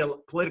got to be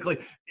politically,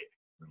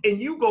 and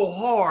you go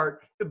hard.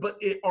 But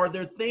are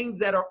there things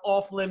that are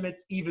off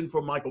limits even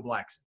for Michael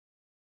Blackson?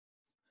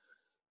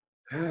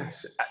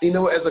 You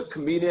know, as a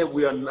comedian,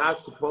 we are not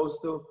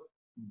supposed to.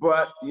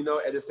 But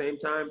at the same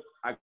time,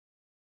 I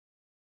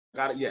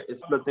got it. Yeah,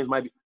 it's other things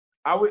might be.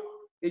 I won't.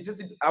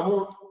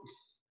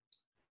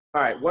 All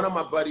right, one of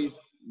my buddies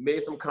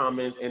made some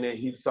comments, and then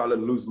he started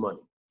to lose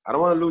money. I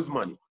don't want to lose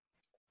money.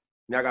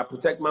 Now I got to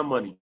protect my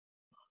money.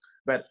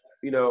 But,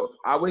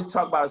 I would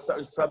talk about a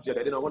certain subject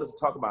I didn't want us to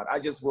talk about. I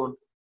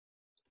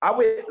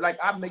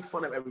make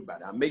fun of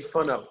everybody. I make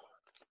fun of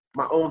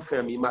my own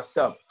family,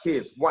 myself,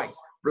 kids,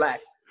 whites,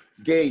 blacks,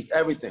 gays,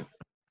 everything.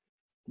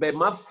 But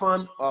my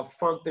fun are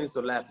fun things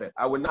to laugh at.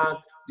 I would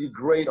not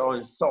degrade or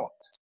insult.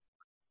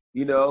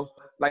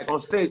 Like on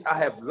stage, I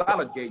have a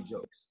lot of gay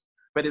jokes.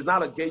 But it's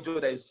not a gay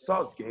joke that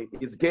insults gay.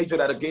 It's a gay joke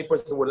that a gay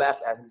person would laugh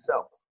at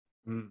himself.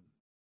 Mm.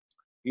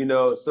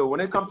 So when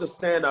it comes to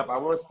stand-up, I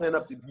want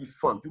stand-up to be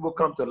fun. People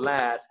come to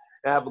laugh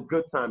and have a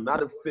good time, not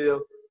to feel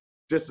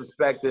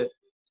disrespected,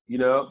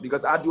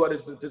 because I do all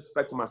this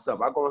disrespect to myself.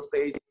 I go on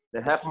stage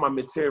and half of my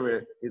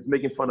material is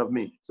making fun of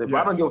me. So if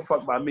I don't give a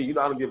fuck about me, I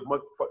don't give a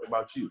much fuck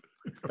about you.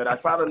 But I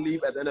try to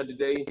leave at the end of the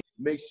day,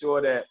 make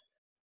sure that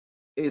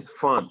it's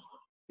fun.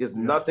 It's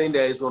nothing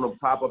that is going to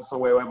pop up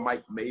somewhere where I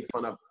might make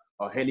fun of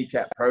a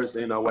handicapped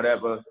person or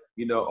whatever,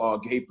 or a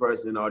gay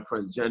person or a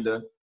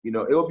transgender. It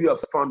will be a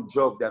fun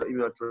joke that even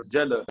a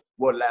transgender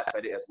will laugh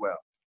at it as well.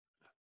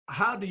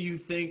 How do you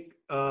think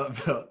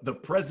the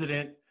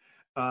president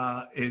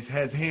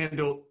has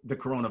handled the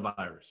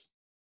coronavirus?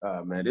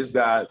 Man, this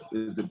guy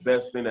is the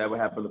best thing that ever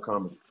happened to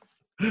comedy.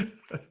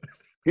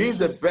 He's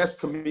the best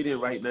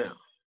comedian right now.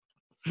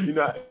 He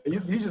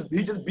just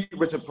beat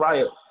Richard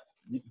Pryor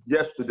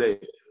yesterday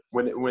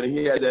when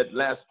he had that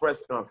last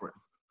press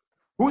conference.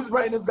 Who's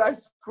writing this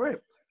guy's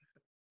script?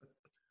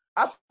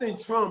 I think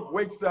Trump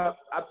wakes up,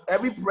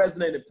 every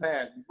president in the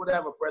past, before they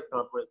have a press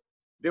conference,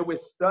 they would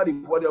study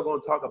what they're going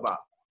to talk about.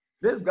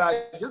 This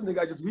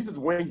nigga just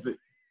wings it.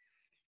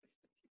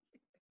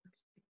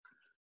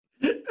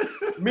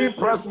 Me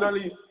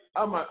personally,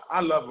 I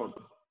love him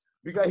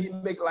because he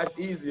make life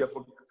easier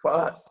for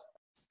us.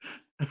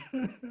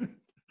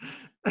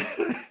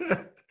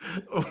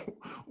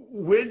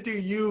 When do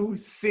you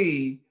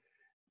see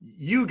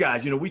you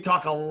guys, we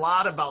talk a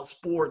lot about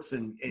sports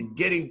and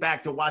getting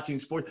back to watching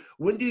sports.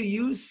 When do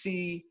you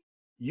see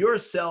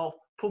yourself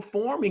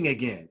performing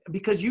again?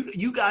 Because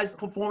you guys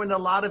perform in a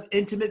lot of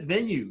intimate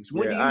venues.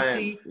 When do you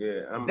see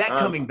that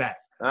coming back?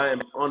 I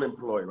am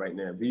unemployed right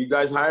now. Are you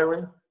guys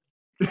hiring?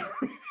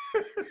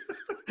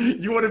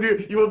 You want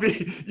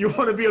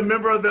to be a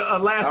member of the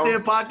Last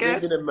Stand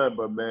podcast? Make me a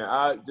member, man.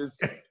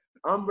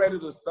 I'm ready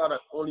to start an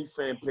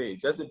OnlyFans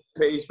page. That's a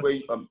page where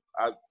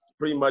I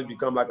pretty much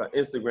become like an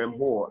Instagram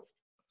whore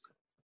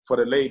for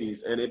the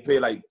ladies, and they pay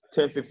like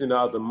 $10,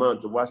 $15 a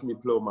month to watch me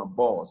play with my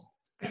balls.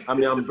 I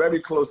mean, I'm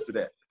very close to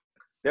that.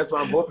 That's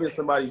why I'm hoping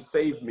somebody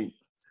save me,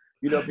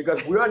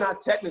 because we are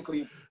not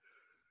technically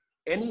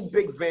any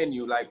big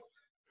venue. Like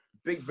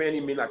big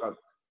venue mean like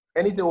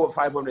anything over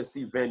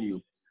 500-seat venue.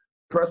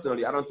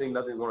 Personally, I don't think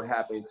nothing's going to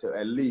happen until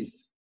at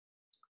least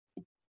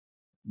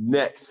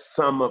next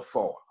summer,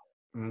 fall.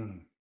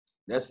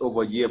 That's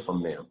over a year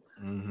from now.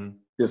 Mm-hmm.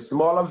 The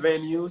smaller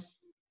venues,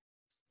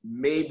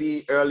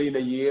 maybe early in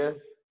the year,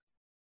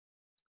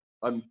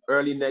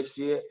 early next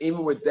year.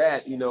 Even with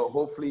that,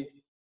 hopefully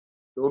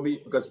it will be,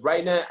 because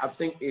right now, I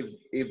think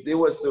if they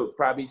was to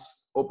probably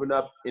open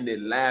up in the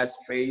last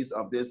phase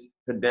of this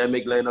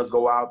pandemic, letting us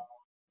go out,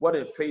 what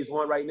in phase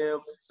 1 right now,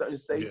 certain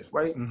states,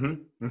 right?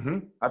 Mm-hmm. Mm-hmm.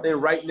 I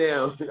think right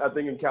now,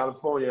 in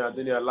California, I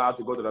think they're allowed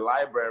to go to the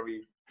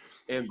library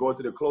and go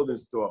to the clothing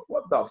store.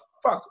 What the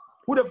fuck?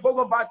 Who the fuck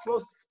gonna buy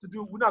clothes to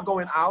do? We're not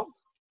going out.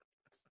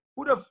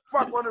 Who the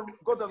fuck want to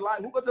go to the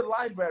library? Who go to the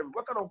library?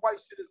 What kind of white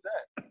shit is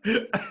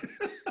that?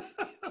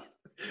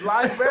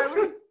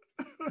 Library?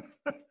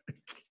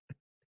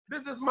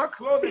 This is my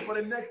clothing for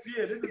the next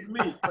year. This is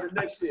me for the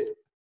next year.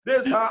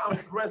 This is how I'm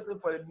dressing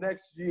for the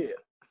next year.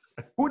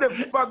 Who the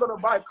fuck gonna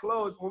buy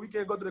clothes when we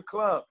can't go to the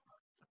club?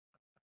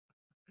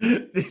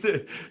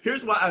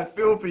 Here's why I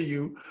feel for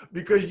you,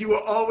 because you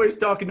are always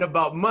talking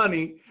about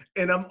money,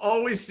 and I'm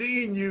always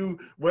seeing you,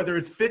 whether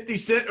it's 50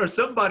 Cent or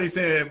somebody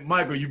saying,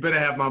 Michael, you better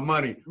have my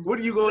money. What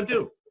are you gonna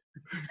do?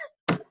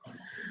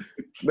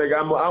 Nigga,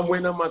 I'm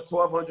waiting on my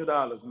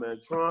 $1,200, man.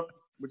 Trump,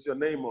 with your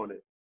name on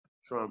it.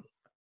 Trump.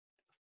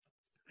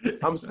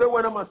 I'm still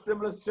waiting on my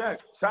stimulus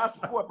check. Child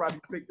support probably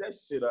picked that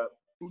shit up.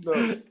 Who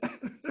knows?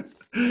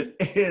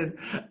 And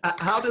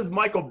how does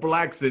Michael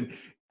Blackson,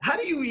 how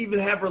do you even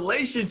have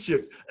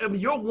relationships? I mean,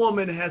 your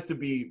woman has to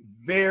be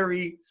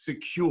very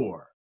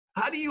secure.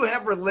 How do you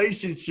have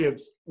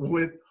relationships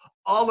with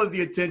all of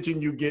the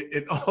attention you get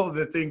and all of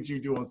the things you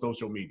do on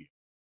social media?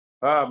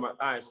 All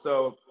right,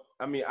 so,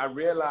 I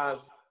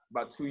realized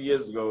about 2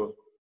 years ago,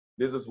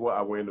 this is what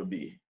I wanted to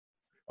be,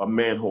 a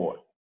man whore.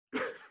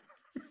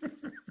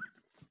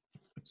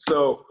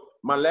 So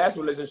my last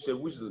relationship,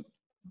 which is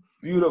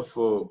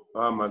beautiful,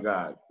 oh my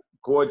God,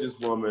 gorgeous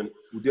woman,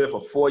 who did it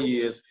for 4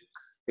 years.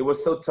 It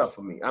was so tough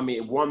for me.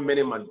 1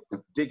 minute my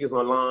dick is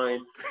online.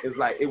 It's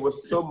like, it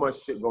was so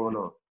much shit going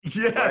on.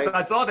 Yes, right?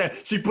 I saw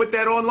that. She put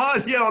that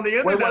online, on the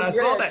internet. I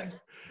saw that.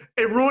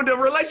 It ruined the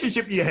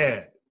relationship you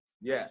had.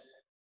 Yes.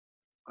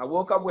 I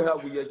woke up with her.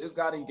 We had just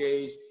got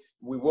engaged.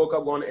 We woke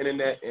up on the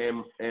internet,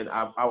 and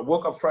I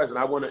woke up first, and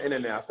I went on the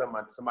internet. I said,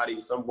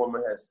 some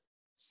woman has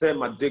sent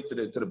my dick to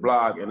the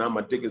blog, and now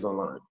my dick is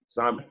online.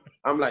 So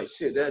I'm like,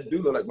 shit, that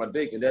do look like my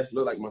dick, and that's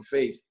look like my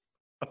face.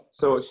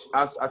 So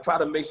I try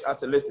to make sure. I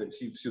said, listen,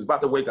 she was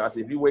about to wake up. I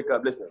said, if you wake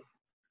up, listen,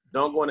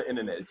 don't go on the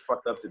internet. It's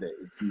fucked up today.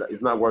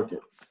 It's not working.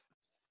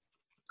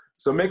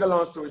 So make a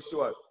long story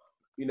short,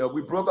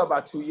 we broke up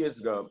about 2 years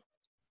ago.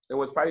 It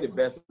was probably the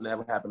best thing that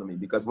ever happened to me,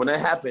 because when that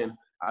happened,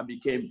 I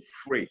became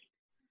free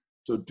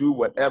to do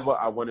whatever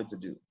I wanted to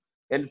do.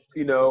 And,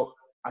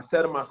 I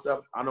said to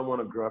myself, I don't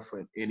want a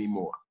girlfriend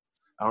anymore.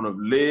 I want to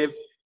live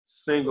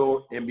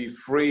single and be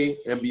free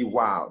and be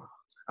wild.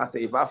 I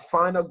say, if I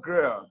find a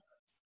girl,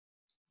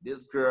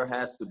 this girl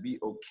has to be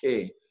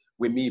okay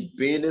with me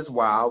being this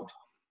wild,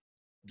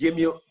 give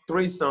me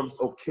threesomes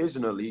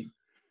occasionally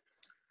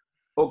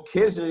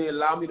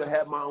allow me to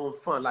have my own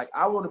fun. Like,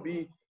 I want to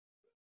be,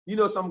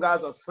 some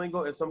guys are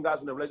single and some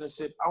guys in a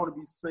relationship. I want to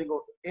be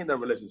single in a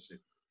relationship.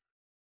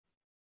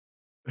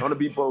 I want to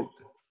be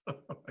both.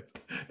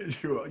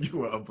 You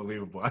are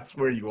unbelievable. I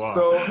swear you are.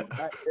 So,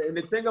 and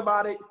the thing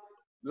about it,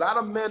 a lot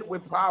of men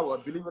with power,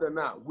 believe it or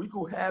not, we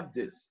could have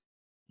this.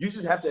 You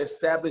just have to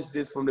establish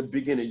this from the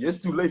beginning. It's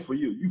too late for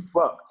you. You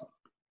fucked.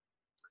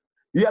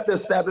 You have to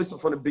establish it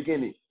from the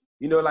beginning.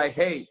 Like,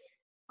 hey,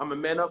 I'm a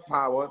man of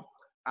power.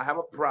 I have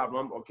a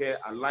problem, okay?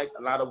 I like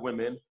a lot of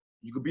women.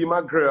 You could be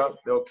my girl,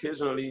 but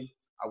occasionally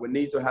I would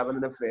need to have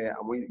an affair. I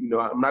don't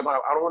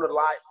want to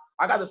lie.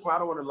 I got the point, I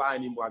don't want to lie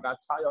anymore. I got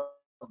tired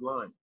of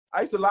lying.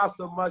 I used to lie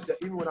so much that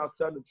even when I was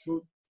telling the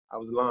truth, I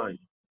was lying.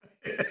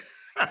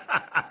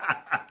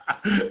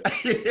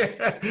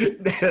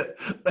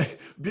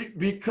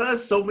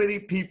 Because so many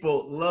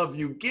people love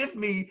you, give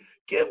me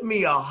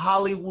a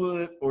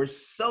Hollywood or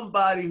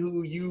somebody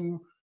who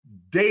you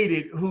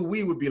dated who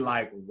we would be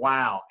like,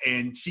 wow,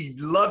 and she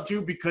loved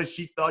you because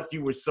she thought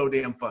you were so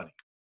damn funny.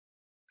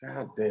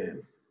 God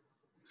damn.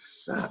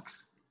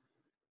 Shucks.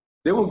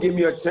 They won't give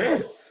me a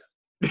chance.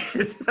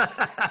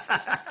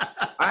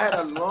 I had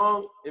a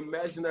long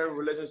imaginary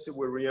relationship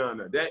with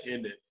Rihanna. That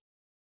ended.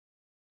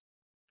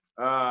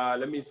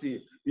 Let me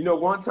see.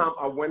 One time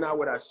I went out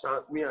with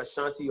me and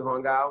Ashanti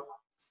hung out,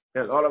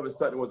 and all of a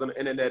sudden it was on the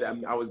internet.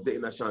 I was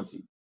dating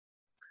Ashanti.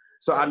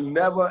 So I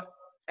never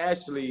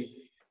actually,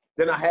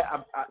 then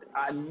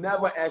I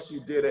never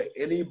actually did it.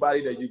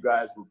 Anybody that you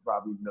guys would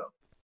probably know.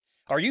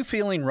 Are you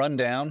feeling run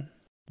down?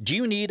 Do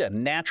you need a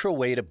natural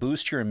way to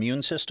boost your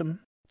immune system?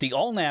 The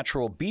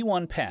all-natural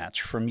B1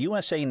 patch from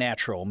USA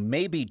Natural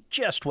may be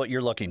just what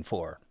you're looking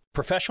for.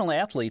 Professional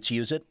athletes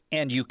use it,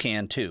 and you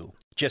can too.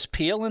 Just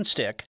peel and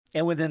stick,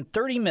 and within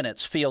 30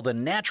 minutes feel the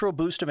natural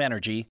boost of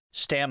energy,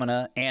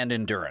 stamina, and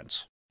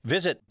endurance.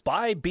 Visit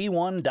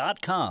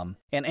buyb1.com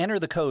and enter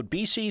the code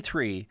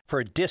BC3 for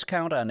a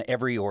discount on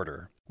every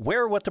order.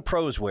 Wear what the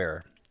pros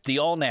wear, the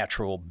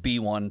all-natural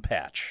B1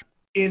 patch.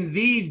 In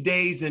these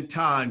days and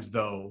times,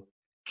 though,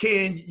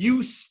 can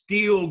you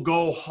still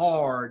go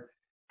hard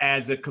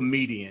as a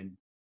comedian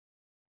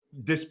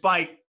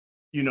despite,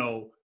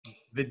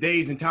 the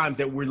days and times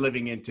that we're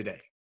living in today?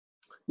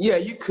 Yeah,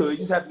 you could. You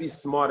just have to be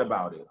smart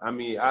about it. I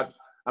mean,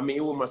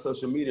 even with my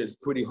social media, it's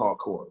pretty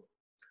hardcore.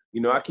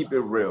 I keep it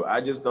real.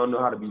 I just don't know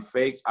how to be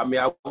fake. I mean,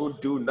 I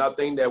won't do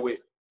nothing that would.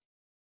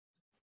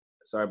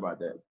 Sorry about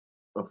that.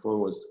 My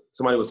phone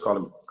somebody was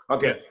calling me.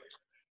 Okay.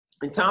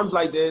 In times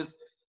like this,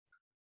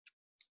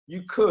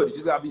 you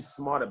just gotta be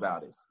smart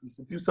about it.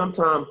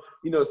 Sometimes,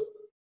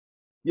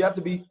 you have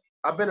to be.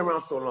 I've been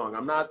around so long.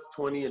 I'm not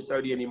 20 and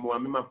 30 anymore.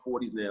 I'm in my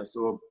 40s now.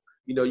 So,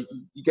 you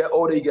get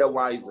older, you get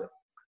wiser.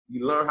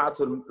 You learn how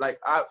to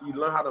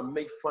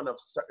make fun of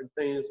certain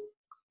things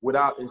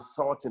without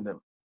insulting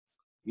them.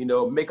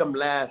 Make them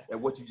laugh at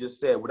what you just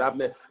said. I'm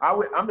the type I'm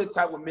the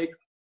type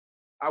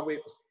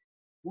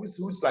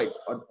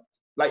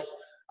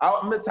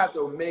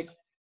that will make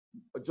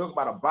a joke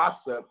about a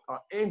boxer, an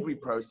angry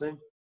person,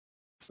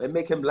 and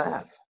make him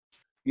laugh.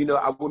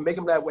 I will make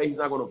him that way. He's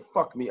not going to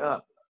fuck me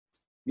up.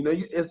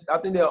 I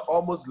think they're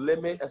almost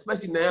limit,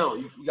 especially now.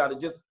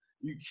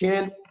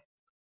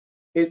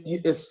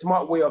 It's a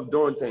smart way of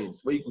doing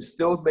things where you can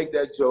still make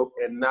that joke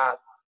and not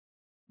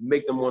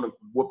make them want to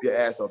whoop your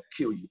ass or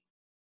kill you.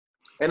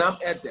 And I'm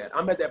at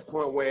that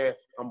point where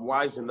I'm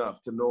wise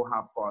enough to know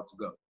how far to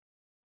go.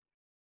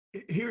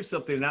 Here's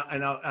something,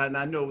 and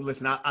I know,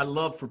 listen, I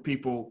love for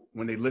people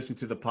when they listen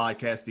to the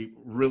podcast, they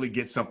really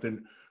get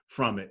something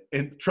from it.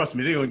 And trust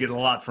me, they're going to get a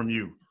lot from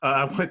you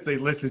once they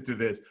listen to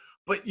this.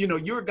 But,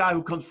 you're a guy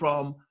who comes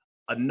from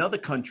another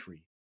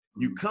country.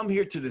 You come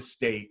here to the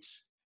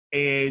States,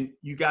 and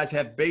you guys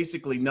have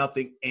basically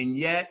nothing, and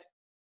yet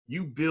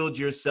you build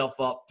yourself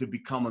up to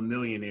become a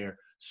millionaire.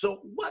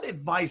 So what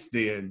advice,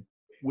 then,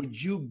 would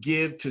you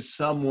give to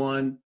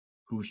someone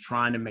who's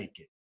trying to make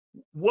it?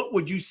 What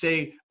would you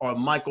say are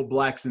Michael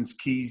Blackson's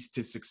keys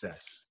to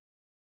success?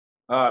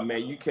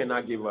 Man, you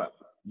cannot give up.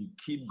 You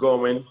keep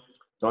going.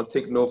 Don't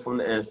take no from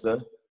the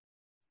answer.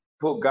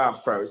 Put God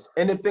first.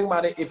 And the thing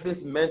about it, if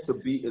it's meant to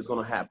be, it's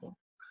going to happen.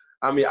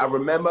 I mean, I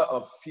remember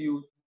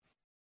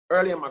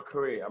early in my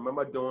career, I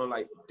remember doing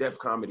like Def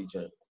Comedy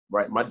Jam,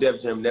 right? My Def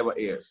Jam never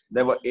aired.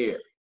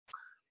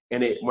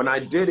 And when I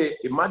did it,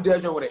 if my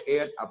Def Jam would have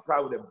aired, I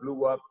probably would have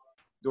blew up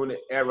during the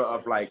era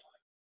of like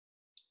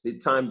the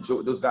time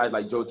those guys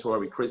like Joe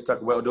Torre, Chris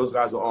Tucker, well, those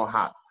guys were all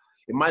hot.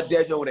 If my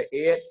Def Jam would have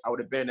aired, I would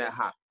have been that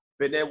hot.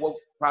 But then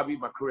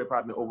my career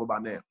probably been over by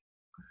now.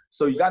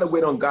 So you got to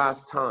wait on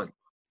God's time.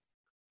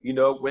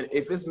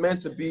 If it's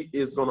meant to be,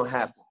 it's going to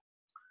happen.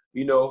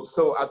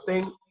 So I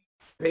think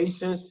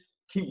patience,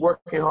 keep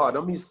working hard.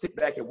 Don't mean sit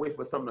back and wait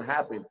for something to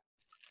happen.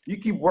 You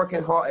keep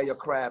working hard at your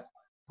craft,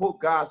 put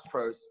God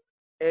first.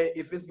 And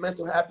if it's meant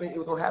to happen, it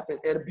was going to happen.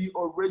 And be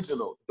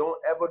original. Don't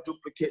ever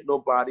duplicate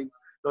nobody.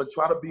 Don't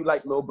try to be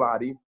like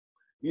nobody.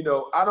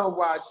 I don't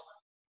watch,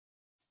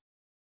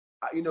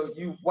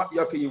 you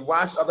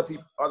watch other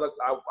people. I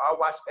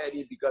watch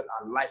Eddie because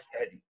I like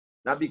Eddie,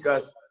 not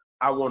because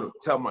I want to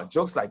tell my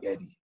jokes like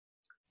Eddie.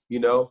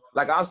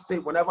 Like I'll say,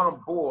 whenever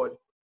I'm bored,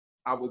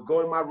 I would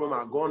go in my room,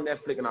 I'll go on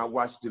Netflix and I'll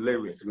watch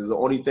Delirious. It was the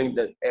only thing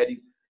that's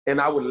Eddie.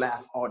 And I would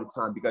laugh all the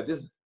time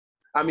because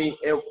I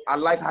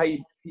like how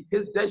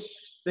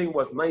this thing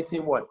was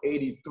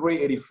 83,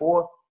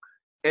 84,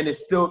 and it's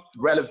still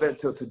relevant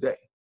till today.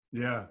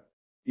 Yeah.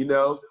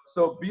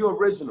 So be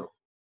original.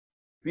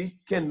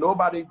 Can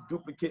nobody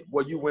duplicate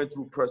what you went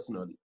through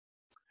personally?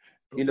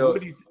 What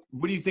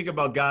do you think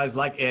about guys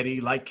like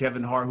Eddie, like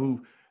Kevin Hart,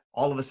 who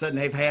all of a sudden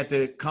they've had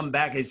to come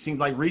back, it seems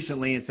like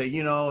recently, and say,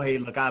 hey,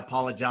 look, I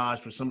apologize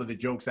for some of the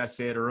jokes I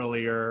said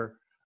earlier.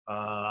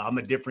 I'm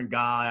a different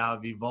guy.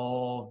 I've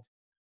evolved.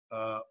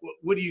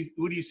 What do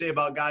you say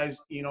about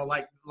guys,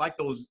 like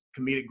those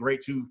comedic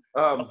greats who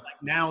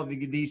now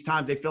these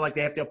times they feel like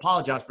they have to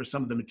apologize for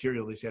some of the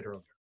material they said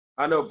earlier?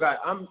 I know, guy.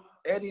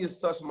 Eddie is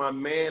such my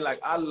man.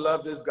 Like I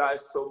love this guy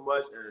so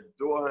much and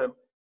adore him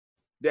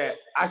that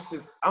I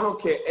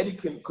don't care. Eddie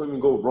couldn't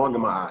go wrong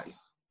in my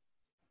eyes.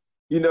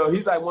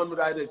 He's like one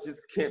guy that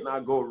just can't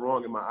not go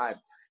wrong in my eye.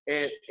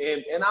 And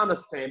I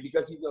understand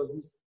because he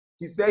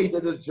said he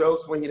did his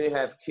jokes when he didn't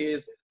have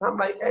kids. I'm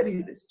like,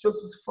 Eddie, this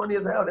jokes was funny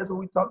as hell. That's what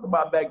we talked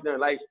about back then.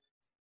 Like,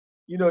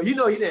 he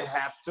didn't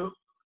have to,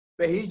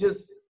 but he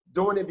just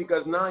doing it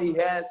because now he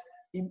has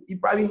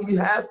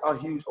a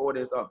huge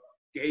audience of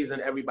gays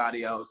and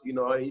everybody else.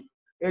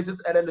 It's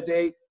just at the end of the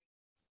day,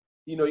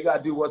 you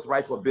gotta do what's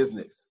right for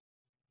business.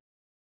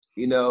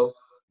 you know.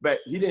 But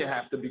he didn't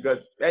have to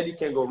because Eddie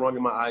can't go wrong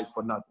in my eyes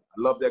for nothing.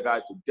 I love that guy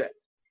to death.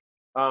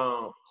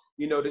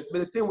 You know, but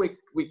the thing with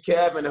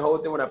Kev and the whole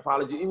thing with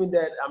apology, even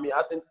that, I mean,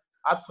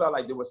 I felt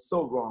like they were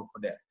so wrong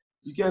for that.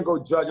 You can't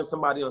go judging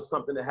somebody on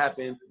something that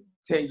happened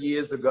 10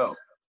 years ago.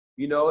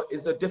 You know,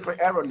 it's a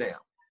different era now.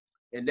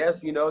 And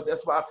that's, you know,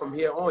 that's why from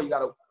here on,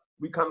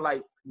 we kind of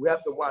like, we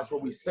have to watch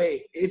what we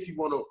say if you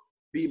want to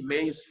be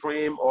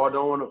mainstream or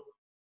don't want to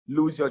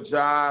lose your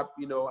job.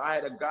 You know, I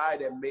had a guy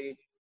that made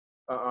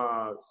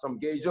some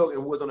gay joke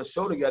and was on a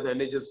show together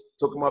and they just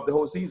took him off the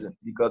whole season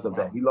because of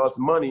that. He lost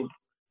money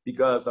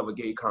because of a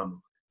gay comment.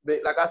 But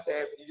like I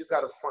said, you just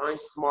got to find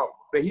smart.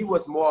 But he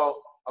was more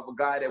of a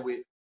guy that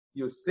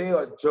you say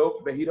a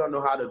joke, but he don't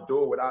know how to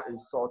do it without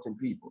insulting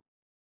people.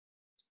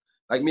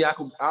 Like me,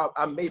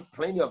 I made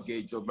plenty of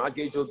gay jokes. My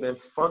gay jokes been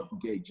fun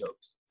gay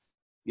jokes,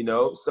 you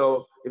know?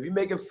 So if you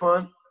make it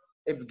fun,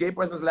 if the gay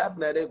person's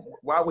laughing at it,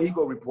 why would he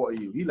go report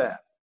you? He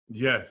laughed.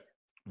 Yeah,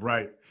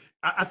 right.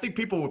 I think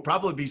people would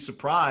probably be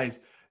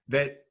surprised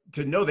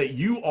to know that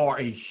you are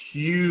a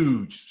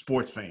huge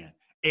sports fan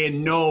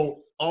and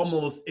know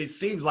almost, it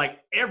seems like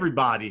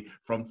everybody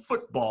from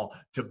football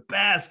to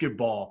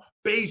basketball,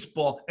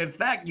 baseball. In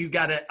fact, you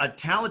got a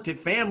talented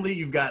family.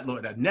 You've got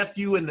a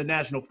nephew in the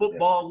National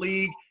Football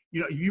League.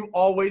 You know, you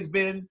always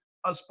been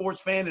a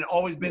sports fan and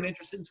always been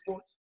interested in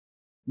sports?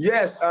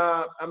 Yes.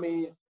 I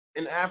mean,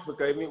 in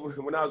Africa, I mean,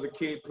 when I was a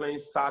kid playing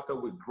soccer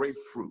with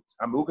grapefruit,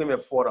 I mean, we can even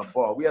afford a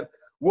ball.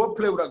 We'll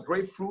play with a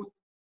grapefruit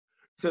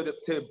till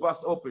the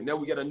bus open. Then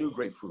we get a new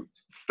grapefruit.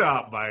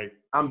 Stop, Mike.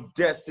 I'm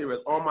dead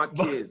serious. All my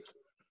kids.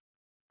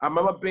 I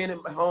remember being at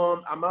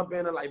home. I remember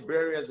being in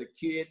Liberia as a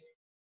kid,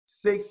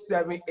 6,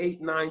 7,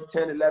 8, 9,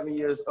 10, 11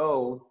 years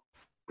old,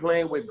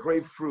 playing with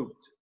grapefruit.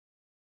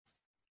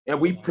 And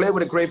we played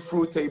with a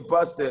grapefruit till he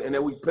busted, and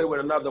then we played with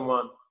another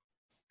one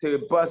till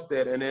he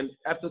busted, and then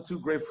after 2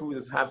 grapefruits,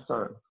 it's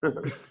halftime.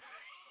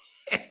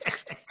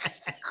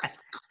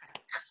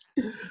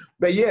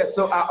 But yeah,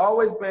 so I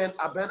was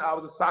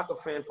a soccer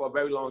fan for a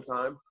very long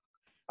time.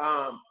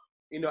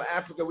 You know,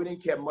 Africa, we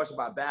didn't care much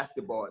about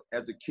basketball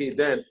as a kid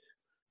then.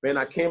 When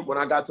I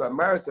got to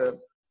America,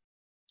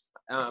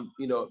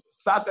 you know,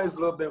 soccer is a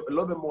little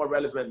bit more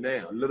relevant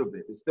now, a little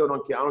bit. It still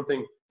don't care. I don't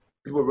think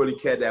people really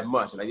care that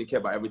much. Like, they care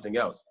about everything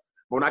else.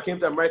 But when I came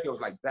to America, it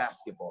was like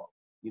basketball.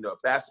 You know,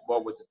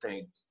 basketball was the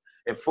thing.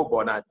 And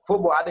football. Now,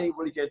 football, I didn't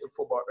really get into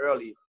football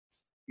early,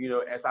 you know,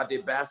 as I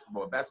did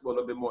basketball. Basketball a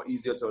little bit more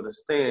easier to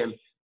understand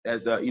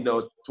as a, you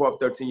know, 12,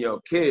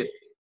 13-year-old kid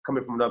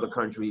coming from another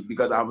country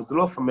because I was a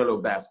little familiar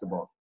with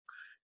basketball.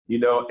 You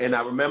know, and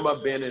I remember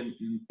being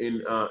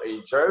in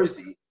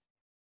Jersey.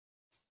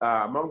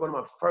 I remember going to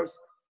my first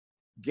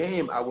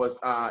game. It was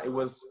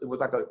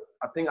like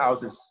I think I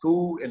was in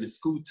school, and the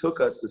school took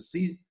us to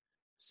see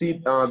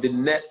the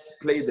Nets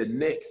play the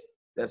Knicks.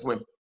 That's when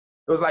it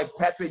was like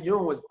Patrick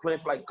Ewing was playing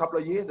for like a couple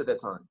of years at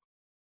that time.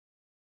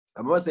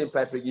 I remember seeing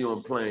Patrick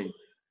Ewing playing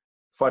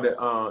for the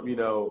you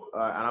know,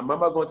 and I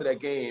remember going to that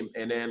game,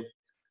 and then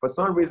for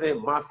some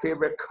reason my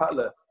favorite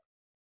color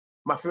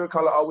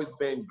always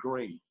been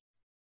green.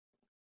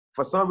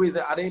 For some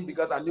reason,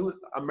 because I knew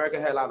America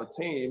had a lot of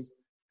teams,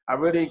 I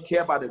really didn't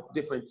care about the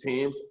different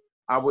teams.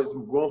 I was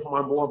going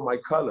for more of my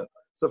color.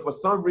 So for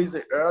some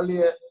reason,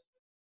 earlier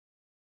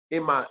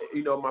in my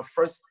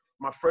first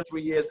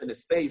 3 years in the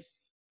States,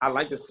 I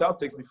liked the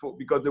Celtics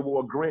because they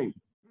wore green.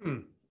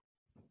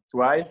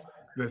 Right?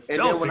 The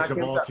Celtics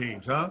of all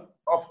teams, huh?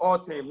 Of all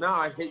teams. Now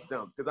I hate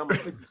them because I'm a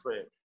Sixers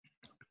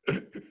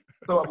fan.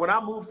 So when I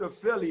moved to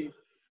Philly,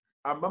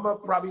 I remember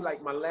probably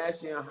like my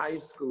last year in high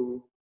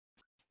school,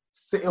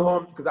 sitting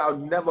home, because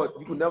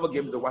you could never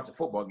get me to watch a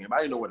football game. I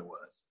didn't know what it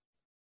was.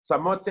 So I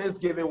remember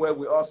Thanksgiving where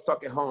we all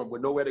stuck at home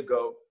with nowhere to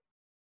go.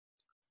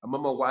 I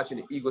remember watching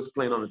the Eagles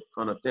playing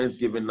on a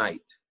Thanksgiving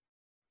night.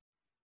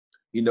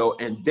 You know,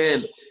 and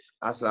then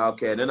I said,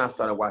 okay, and then I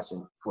started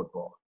watching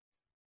football.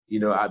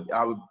 You know,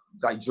 I would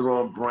like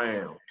Jerome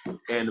Brown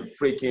and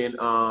freaking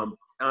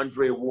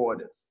Andre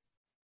Waters,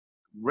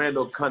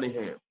 Randall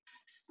Cunningham,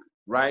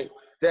 right?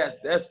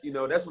 That's you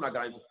know, that's when I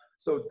got into.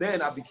 So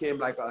then I became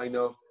like, you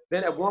know,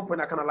 then at one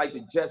point I kind of liked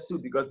the Jets too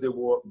because they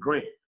wore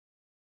green.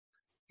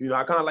 You know,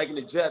 I kind of liked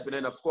the Jets, but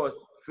then of course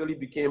Philly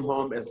became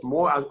home. As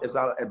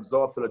I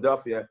absorbed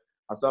Philadelphia,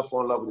 I started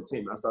falling in love with the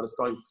team. I started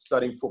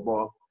studying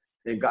football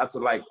and got to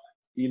like,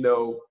 you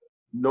know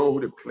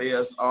who the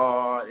players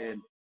are, and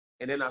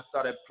then I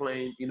started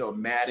playing, you know,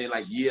 Madden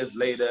like years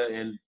later,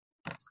 and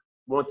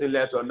one thing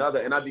led to another,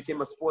 and I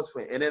became a sports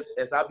fan. And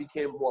as I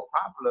became more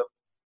popular,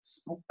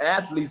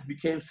 athletes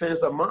became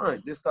fans of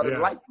mine. They started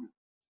liking me.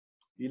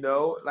 You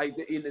know, like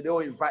they'll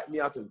invite me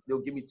out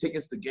they'll give me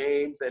tickets to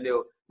games, and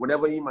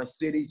whenever in my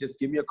city, just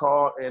give me a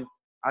call. And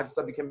I just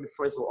started becoming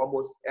friends with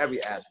almost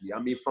every athlete. I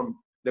mean, from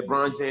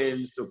LeBron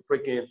James to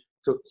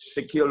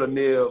Shaquille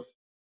O'Neal,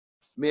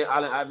 me and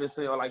Allen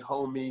Iverson are like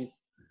homies.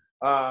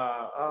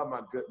 Oh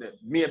my goodness.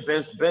 Me and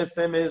Ben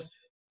Simmons,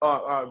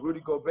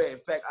 Rudy Gobert. In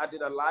fact, I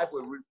did a live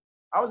with Rudy.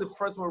 I was the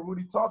first one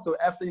Rudy talked to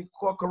after he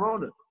caught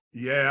Corona.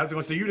 Yeah, I was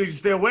going to say, you need to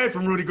stay away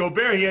from Rudy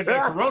Gobert. He had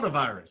that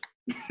coronavirus.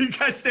 You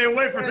got to stay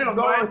away from him,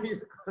 man.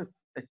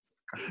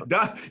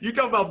 You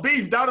talk about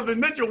beef. Donovan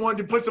Mitchell wanted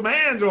to put some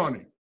hands on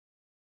him.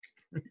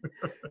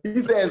 He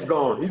said it's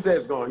gone.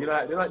 You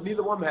know,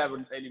 neither one have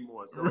it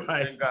anymore. So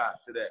thank God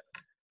to that.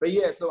 But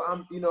yeah, so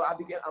I'm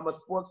a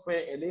sports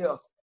fan, and they are,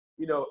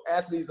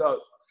 athletes are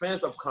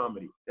fans of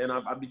comedy, and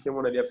I became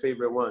one of their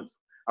favorite ones.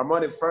 I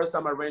remember the first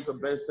time I ran into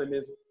Ben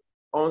Simmons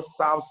on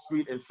South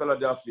Street in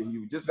Philadelphia.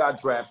 He just got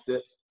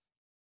drafted,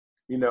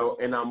 and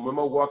I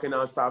remember walking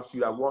down South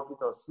Street. I walked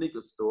into a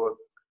sneaker store,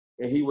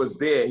 and he was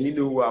there. He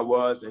knew who I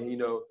was, and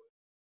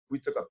we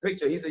took a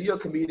picture. He said, "You're a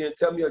comedian.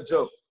 Tell me a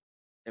joke."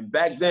 And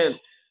back then,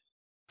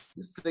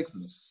 the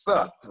Sixers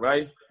sucked,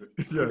 right?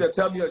 Yes. He said,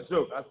 "Tell me a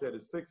joke." I said, "The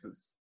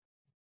Sixers."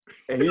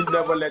 And he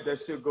never let that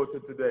shit go to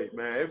today,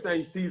 man. Every time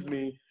he sees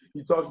me,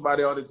 he talks about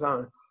it all the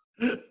time.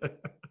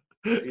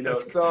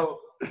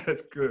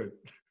 That's good.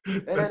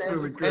 That's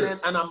really good.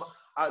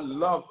 I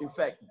love, in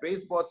fact,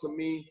 baseball to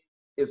me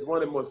is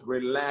one of the most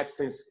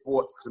relaxing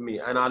sports to me.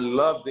 And I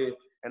loved it.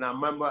 And I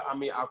remember,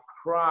 I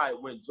cried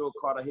when Joe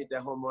Carter hit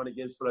that home run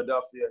against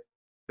Philadelphia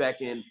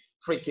back in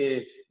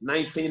freaking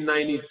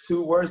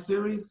 1992 World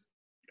Series.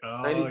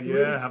 Oh, 93.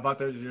 Yeah. How about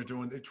that? You're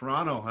doing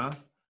Toronto, huh?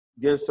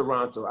 Against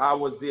Toronto. I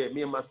was there.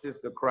 Me and my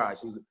sister cried.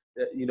 She was,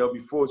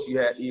 before she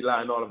had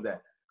Eli and all of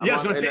that. Yeah, I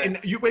was going to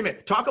say, wait a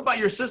minute. Talk about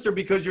your sister,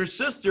 because your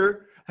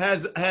sister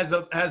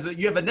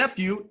you have a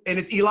nephew, and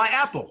it's Eli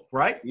Apple,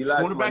 right?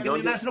 Quarterback in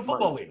the National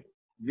Football League.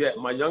 Yeah,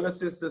 my younger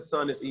sister's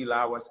son is Eli.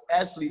 I was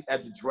actually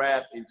at the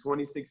draft in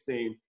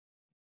 2016.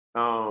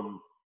 I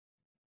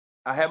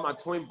have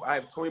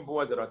twin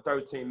boys that are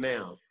 13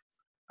 now.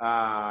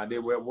 They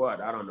were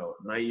what? I don't know,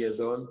 9 years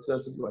old,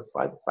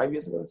 5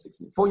 years ago,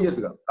 16, 4 years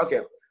ago.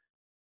 Okay.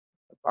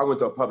 I went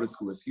to a public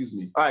school, excuse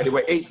me. All right, they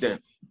were 8 then.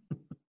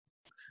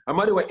 They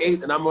were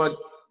 8, and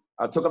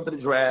I took them to the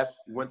draft.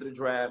 We went to the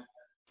draft.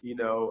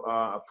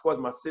 Of course,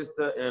 my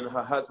sister and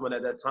her husband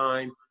at that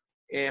time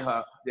and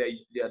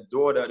their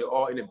daughter, they're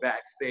all in the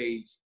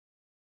backstage,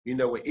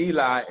 with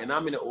Eli, and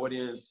I'm in the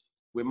audience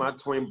with my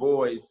twin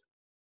boys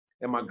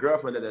and my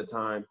girlfriend at that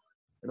time.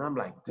 And I'm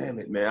like, damn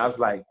it, man. I was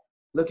like,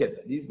 look at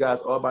that. These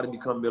guys are about to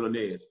become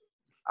millionaires.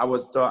 I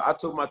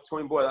told my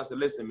twin boys, I said,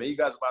 listen, man, you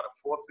guys about to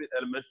forfeit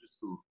elementary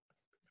school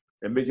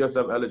and make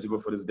yourself eligible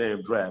for this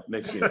damn draft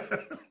next year.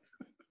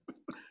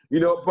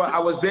 But I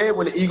was there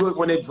when the Eagles,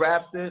 when they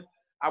drafted.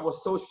 I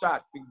was so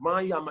shocked.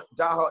 Mind you, I'm a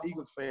diehard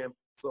Eagles fan.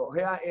 So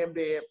here I am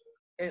there,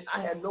 and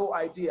I had no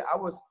idea.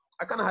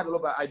 I kind of had a little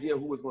bit of idea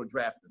who was going to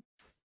draft him.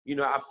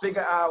 I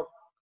figured out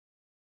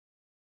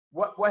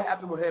what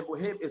happened with him.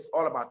 With him, it's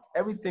all about,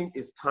 everything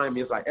is time.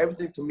 It's like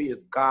everything to me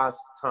is God's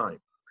time.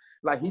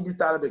 Like he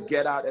decided to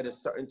get out at a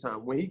certain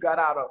time. When he got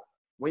out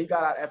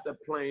after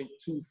playing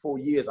 2 full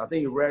years, I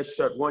think he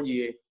redshirt 1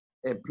 year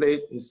and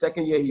played. His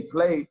second year he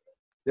played.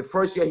 The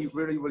first year he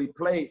really, really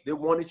played, they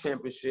won the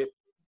championship.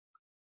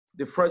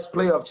 The first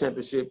playoff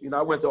championship.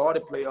 I went to all the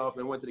playoffs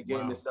and went to the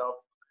game itself.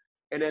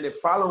 And then the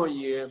following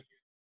year,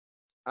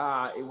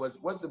 it was,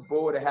 what's the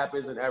bowl that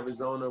happens in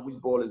Arizona? Which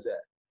bowl is that?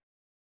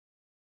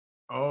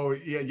 Oh,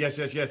 yeah, yes.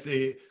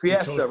 The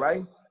Fiesta,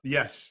 right?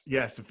 Yes,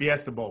 the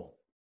Fiesta Bowl.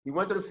 He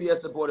went to the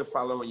Fiesta Bowl the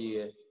following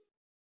year.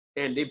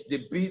 And they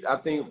beat, I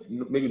think,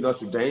 maybe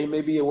Notre Dame,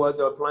 maybe it was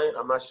they were playing.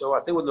 I'm not sure. I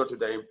think it was Notre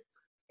Dame.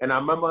 And I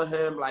remember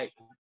him,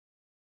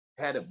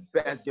 had the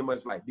best game of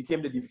his life.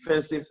 Became the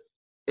defensive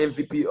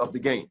MVP of the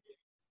game.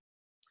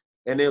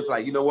 And it was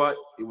like, you know what?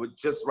 It was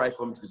just right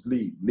for him to just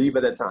leave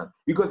at that time.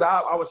 Because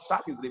I was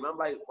shocked he was leaving. I'm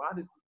like, why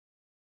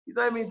he's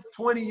not even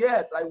 20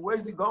 yet. Like,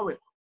 where's he going?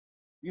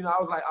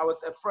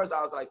 At first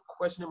I was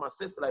questioning my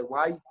sister, like,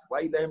 why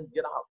you let him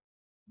get out?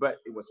 But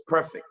it was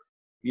perfect.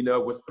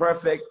 It was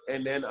perfect.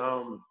 And then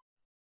I'm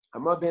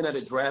not being at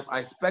the draft. I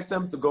expect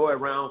him to go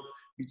around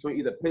between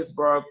either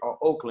Pittsburgh or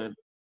Oakland,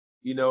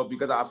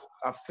 because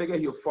I figure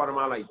he'll fall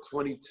around like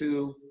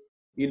 22,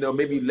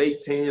 maybe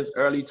late 10s,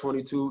 early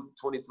 22,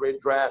 23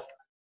 draft.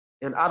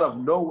 And out of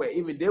nowhere,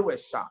 even they were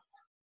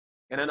shocked.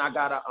 And then I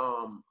got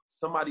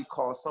somebody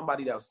called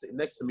somebody that was sitting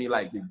next to me,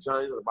 like the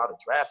Giants are about to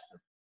draft him.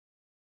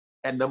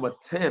 At number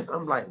 10,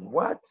 I'm like,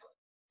 what?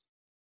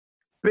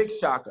 Big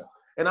shocker.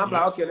 And I'm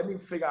like, okay, let me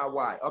figure out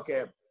why.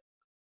 Okay.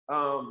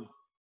 I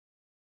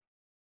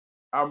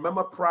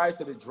remember prior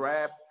to the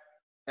draft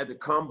at the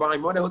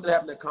combine, remember what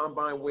happened at the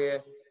combine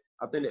where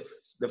I think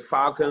the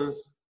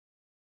Falcons,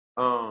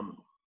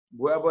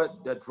 whoever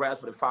the draft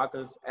for the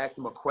Falcons asked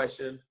him a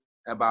question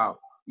about,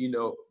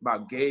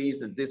 about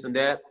gays and this and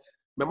that.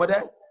 Remember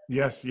that?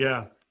 Yes,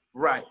 yeah.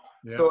 Right.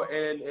 Yeah. So,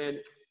 and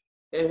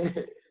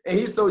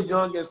he's so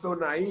young and so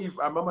naive.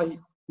 I remember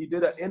he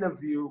did an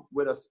interview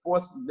with a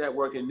sports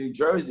network in New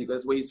Jersey,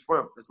 because that's where he's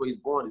from. That's where he's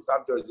born, in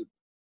South Jersey.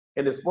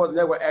 And the sports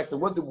network asked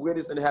him, what's the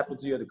weirdest thing that happened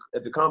to you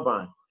at the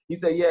combine? He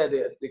said, yeah,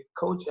 the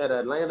coach at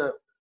Atlanta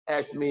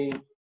asked me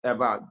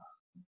about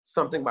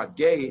something about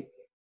gay.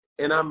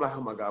 And I'm like,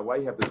 oh my God, why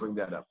you have to bring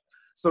that up?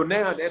 So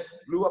now that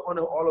blew up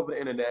all over the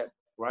internet,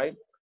 right?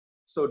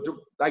 So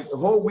like the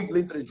whole week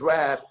leading to the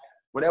draft,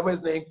 whenever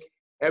his name,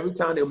 every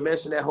time they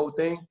mention that whole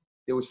thing,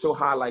 they would show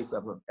highlights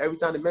of him. Every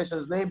time they mention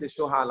his name, they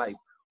show highlights.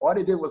 all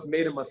they did was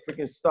made him a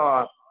freaking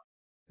star.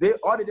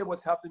 All they did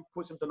was help him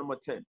push him to number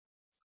 10.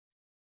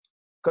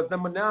 Because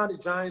now the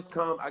Giants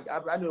come,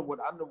 I know what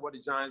the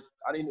Giants,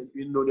 I didn't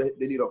even know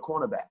they need a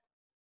cornerback.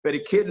 But the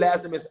kid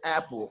last name is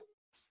Apple,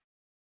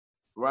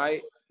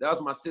 right? That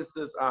was my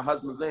sister's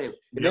husband's name.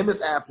 His name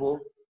is Apple,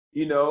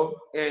 you know,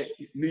 and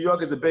New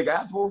York is a big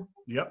apple.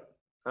 Yep.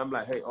 I'm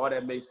like, hey, all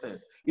that makes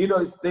sense. You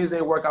know, things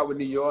didn't work out with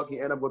New York. He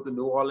ended up with the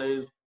New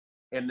Orleans.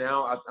 And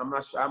now I'm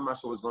not sure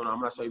what's going on.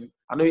 I'm not sure.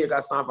 I know he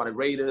got signed by the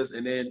Raiders,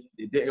 and then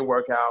it didn't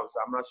work out. So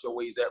I'm not sure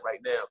where he's at right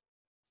now.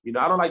 You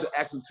know, I don't like to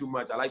ask him too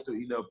much. I like to,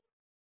 you know,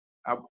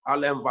 I'll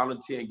let him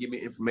volunteer and give me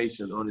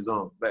information on his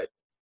own. But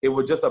it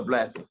was just a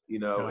blessing, you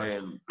know.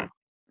 And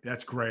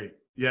that's great.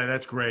 Yeah,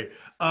 that's great.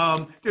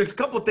 There's a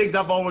couple of things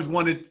I've always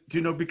wanted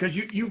to know because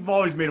you've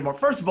always made them up.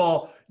 First of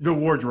all, the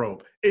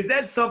wardrobe. Is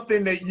that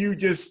something that you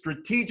just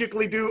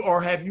strategically do,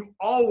 or have you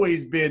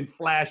always been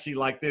flashy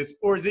like this?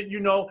 Or is it, you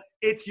know,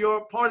 it's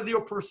your part of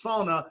your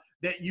persona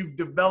that you've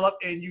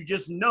developed and you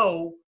just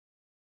know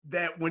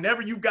that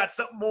whenever you've got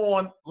something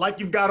on like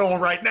you've got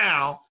on right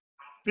now,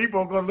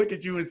 people are going to look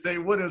at you and say,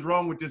 what is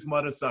wrong with this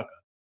mother sucker?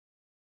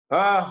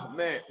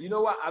 Man, you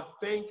know what? I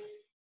think,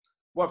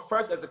 well,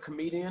 first as a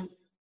comedian,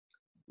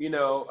 you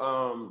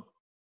know,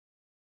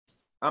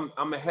 I'm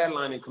a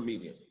headlining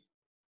comedian.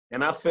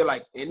 And I feel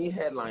like any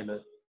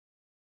headliner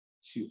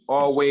should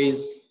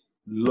always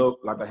look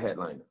like a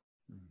headliner.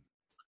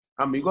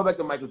 I mean, you go back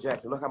to Michael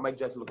Jackson. Look how Michael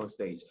Jackson look on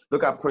stage.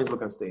 Look how Prince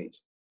look on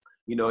stage.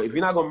 You know, if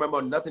you're not going to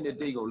remember nothing they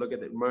did, you're going to look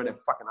at wearing that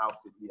fucking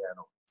outfit he had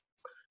on.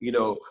 You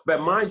know,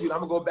 but mind you, I'm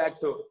going to go back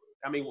to,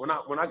 I mean, when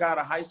I got out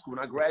of high school,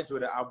 when I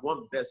graduated, I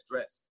won Best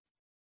Dressed.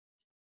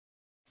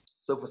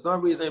 So for some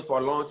reason, for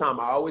a long time,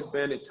 I always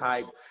been the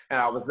type, and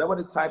I was never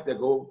the type that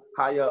go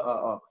hire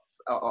a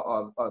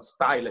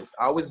stylist.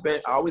 I always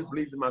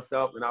believed in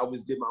myself, and I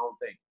always did my own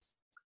thing.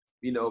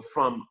 You know,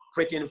 from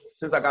freaking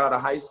since I got out of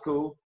high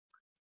school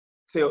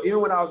till even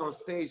when I was on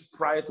stage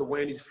prior to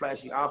wearing these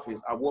flashy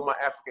outfits, I wore my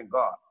African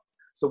garb.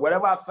 So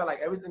whatever I felt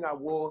like, everything I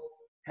wore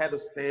had to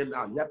stand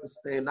out. You have to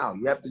stand out.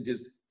 You have to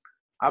just.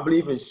 I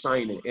believe in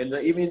shining, and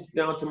even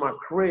down to my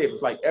crib,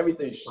 it's like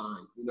everything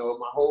shines. You know,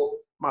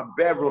 my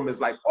bedroom is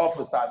like all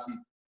Versace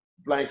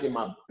blanket.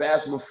 My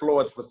bathroom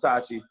floor is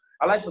Versace.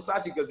 I like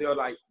Versace because they're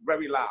like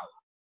very loud.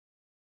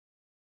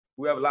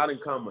 We have a lot in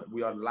common.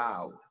 We are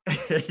loud.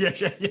 Yeah.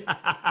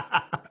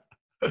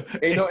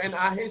 And, you know, and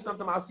I hate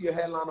sometimes I see a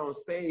headline on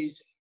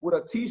stage with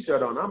a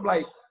T-shirt on. I'm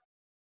like,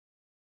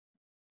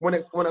 when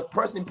a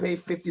person paid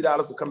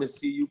 $50 to come and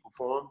see you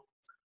perform,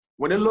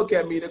 when they look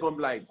at me, they're gonna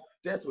be like,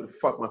 that's what the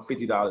fuck my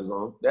 $50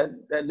 on. That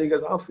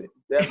nigga's outfit.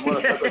 That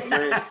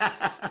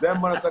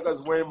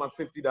motherfucker's wearing my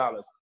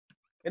 $50.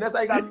 And that's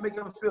how you gotta make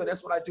them feel.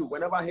 That's what I do.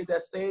 Whenever I hit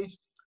that stage,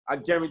 I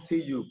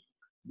guarantee you,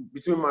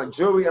 between my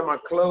jewelry and my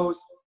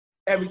clothes,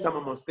 every time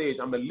I'm on stage,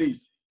 I'm at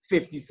least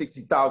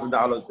 $50,000,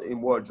 $60,000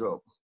 in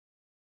wardrobe.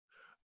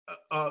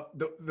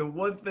 The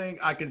one thing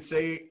I can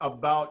say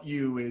about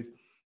you is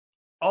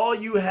all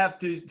you have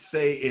to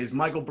say is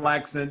Michael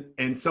Blackson,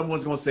 and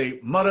someone's gonna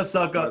say mother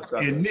sucker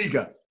and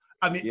nigga.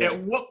 I mean, yes.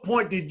 At what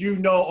point did you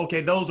know,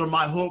 okay, those are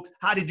my hooks?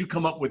 How did you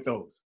come up with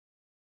those?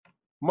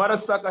 Mother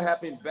Sucker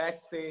happened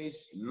backstage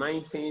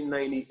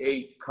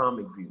 1998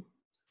 Comic View.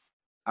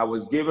 I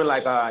was given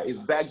like, it's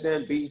back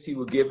then BET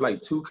would give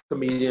like 2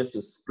 comedians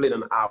to split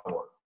an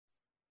hour.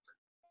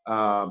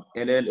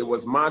 And then it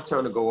was my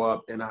turn to go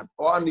up, and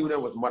all I knew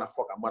then was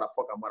motherfucker.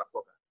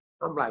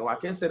 I'm like, well, I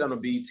can't say that on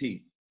BET.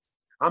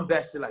 I'm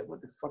backstage like, what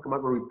the fuck am I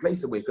gonna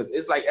replace it with? Because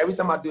it's like every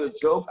time I do a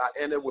joke, I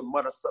end it with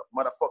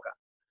motherfucker.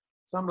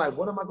 So I'm like,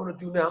 what am I gonna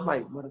do now? I'm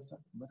like, mother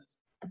sucker.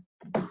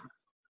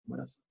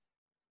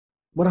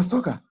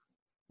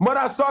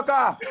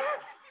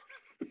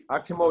 I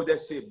came up with that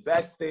shit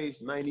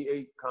backstage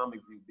 98 Comic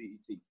View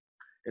BET.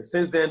 And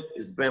since then,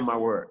 it's been my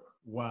word.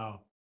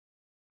 Wow.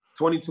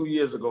 22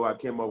 years ago, I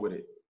came up with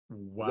it.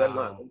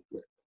 Wow.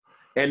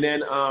 And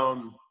then,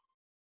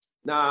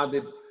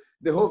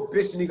 the whole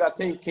bitch nigga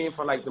thing came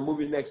from like the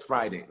movie Next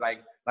Friday.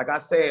 Like I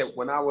said,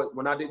 when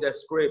I did that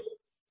script,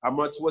 I'm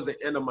right towards the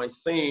end of my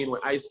scene when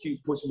Ice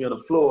Cube pushed me on the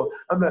floor.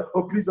 I'm like,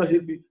 oh, please don't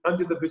hit me. I'm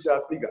just a bitch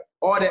ass nigga.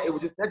 All that,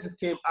 that just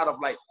came out of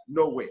like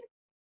nowhere.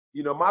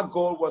 You know, my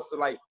goal was to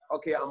like,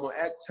 okay, I'm gonna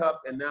act tough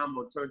and now I'm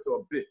gonna turn to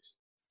a bitch.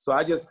 So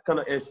I just kind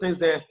of, and since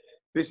then,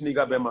 bitch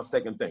nigga been my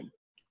second thing.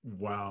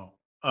 Wow.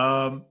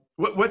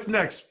 What's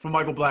next for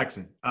Michael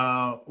Blackson?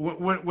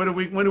 When are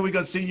we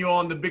gonna see you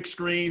on the big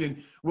screen,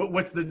 and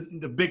what's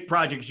the big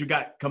projects you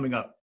got coming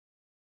up?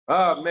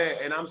 Oh, man,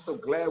 and I'm so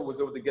glad I was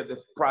able to get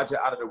this project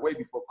out of the way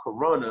before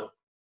Corona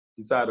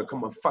decided to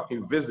come and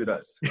fucking visit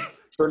us.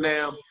 So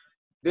now,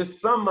 this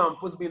summer, I'm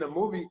supposed to be in a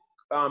movie,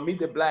 Meet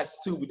the Blacks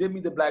 2. We did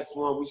Meet the Blacks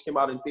 1, which came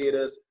out in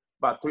theaters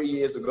about 3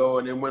 years ago,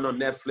 and then went on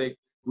Netflix.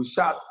 We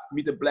shot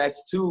Meet the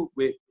Blacks 2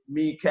 with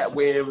me, Cat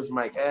Williams,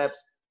 Mike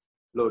Epps,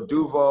 Lil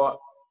Duval,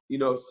 you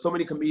know, so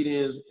many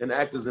comedians and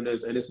actors in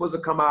this, and it's supposed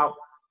to come out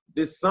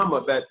this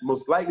summer, but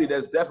most likely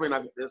there's definitely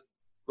not, there's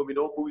going to be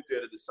no movie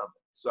theater this summer.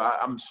 So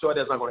I'm sure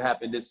that's not going to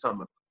happen this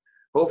summer.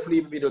 Hopefully,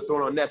 it'll be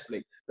thrown on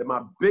Netflix. But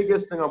my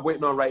biggest thing I'm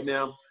waiting on right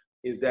now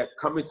is that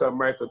Coming to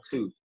America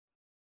 2.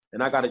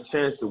 And I got a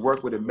chance to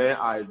work with a man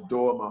I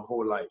adore my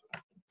whole life,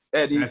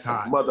 Eddie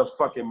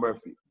motherfucking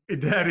Murphy.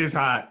 That is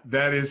hot.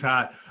 That is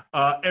hot.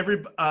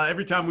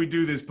 Every time we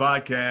do this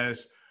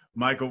podcast,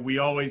 Michael, we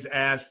always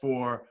ask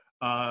for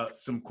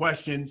some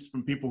questions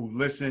from people who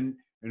listen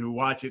and who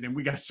watch it, and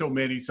we got so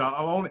many. So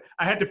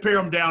I had to pare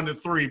them down to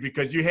 3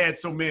 because you had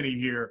so many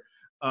here.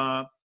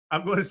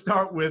 I'm going to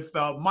start with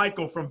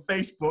Michael from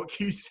Facebook.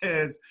 He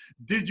says,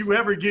 "Did you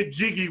ever get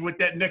jiggy with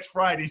that Next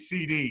Friday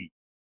CD?"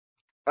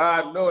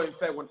 No. In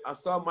fact, when I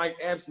saw Mike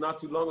Epps not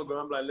too long ago,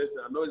 I'm like,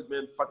 listen, I know it's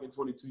been fucking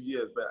 22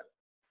 years back.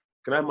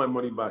 Can I have my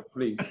money back,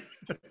 please?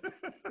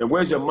 And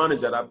where's your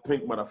manager, that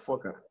pink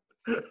motherfucker?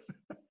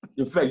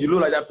 In fact, you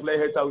look like that player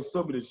head who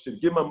sold me this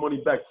shit. Give my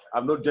money back. I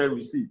have no damn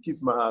receipt.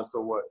 Kiss my ass,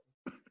 so what?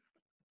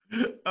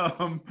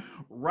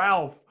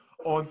 Ralph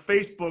on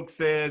Facebook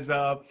says,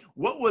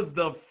 what was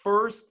the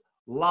first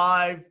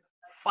live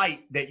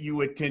fight that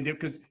you attended?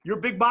 Because you're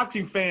a big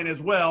boxing fan as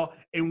well.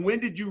 And when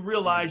did you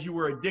realize you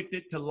were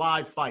addicted to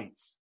live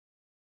fights?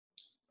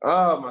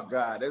 Oh my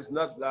God, there's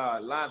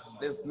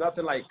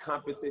nothing like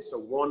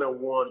competition,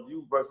 one-on-one,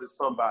 you versus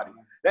somebody.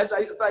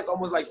 It's like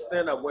almost like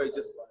stand-up where it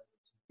just,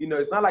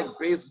 it's not like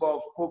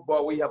baseball,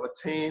 football where you have a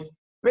team.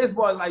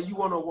 Baseball is like you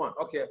one-on-one,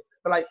 okay.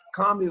 But like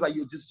comedy is like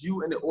just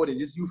you and the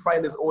audience, just you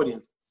fighting this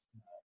audience.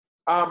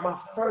 My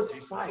first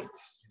fight,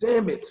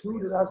 damn it,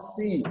 who did I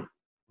see?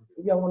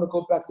 Maybe I want to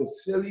go back to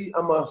Philly.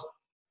 Oh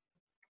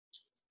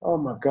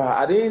my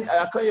God, I didn't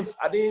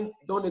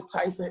during the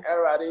Tyson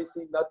era, I didn't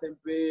see nothing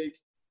big.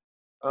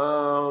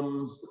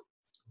 I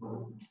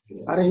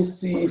didn't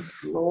see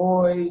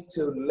Floyd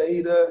till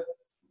later.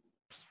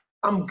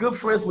 I'm good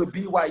friends with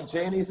B.Y.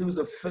 Jennings, who's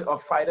a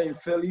fighter in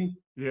Philly.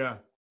 Yeah.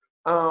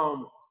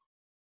 I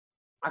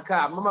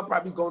remember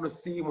probably going to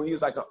see him when he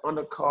was like an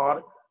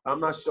undercard. I'm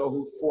not sure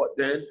who fought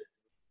then.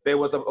 It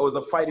was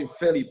a fight in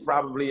Philly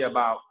probably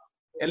about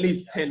at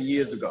least 10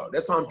 years ago.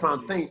 That's what I'm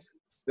trying to think.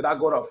 Did I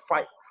go to a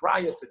fight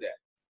prior to that?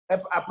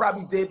 If I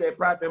probably did, but it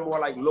probably been more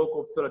like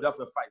local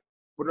Philadelphia fight.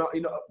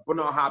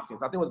 Bernard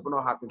Hopkins. I think it was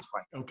Bernard Hopkins'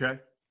 fight. Okay.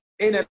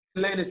 In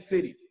Atlantic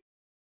City.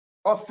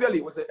 Or Philly.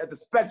 Was at the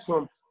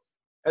Spectrum.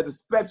 At the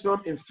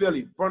Spectrum in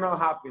Philly. Bernard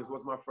Hopkins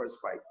was my first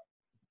fight.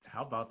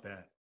 How about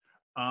that?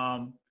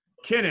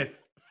 Kenneth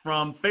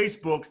from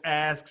Facebook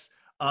asks,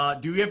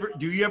 do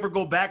you ever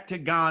go back to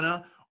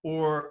Ghana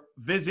or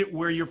visit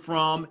where you're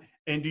from?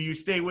 And do you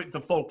stay with the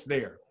folks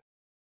there?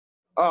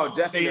 Oh,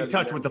 definitely. Stay in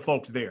touch with the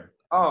folks there.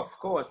 Oh, of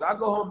course. I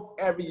go home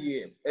every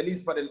year, at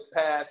least for the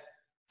past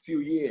few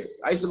years.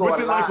 I used to go.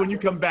 What's it like when you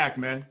come back,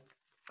 man?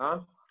 Huh?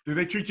 Do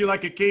they treat you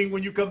like a king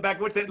when you come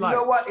back? What's it like? You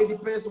know what? It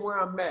depends on where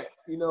I'm at.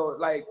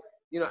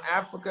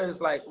 Africa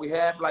is like, we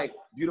have like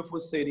beautiful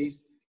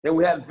cities. Then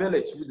we have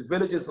village. The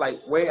village is like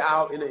way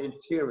out in the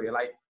interior,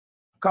 like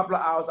a couple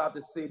of hours out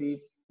the city.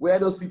 Where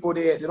those people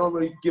there, they don't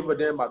really give a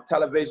damn about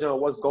television or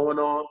what's going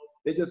on.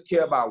 They just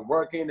care about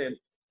working and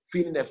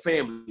feeding their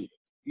family.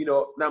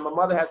 Now my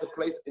mother has a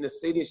place in the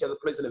city and she has a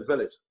place in the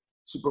village.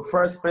 She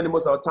prefers spending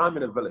most of her time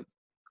in the village.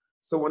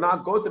 So when I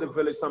go to the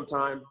village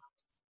sometime,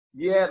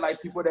 yeah,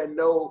 like people that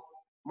know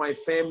my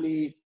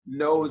family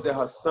knows that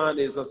her son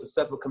is a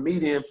successful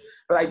comedian,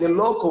 but like the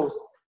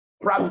locals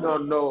probably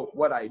don't know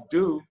what I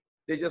do.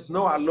 They just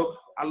know I look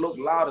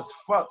loud as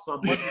fuck, so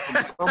I'm looking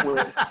from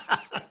somewhere.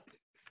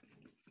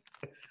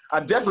 I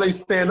definitely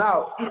stand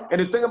out.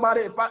 And the thing about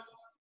it,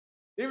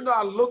 even though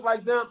I look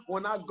like them,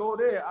 when I go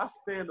there, I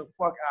stand the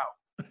fuck out.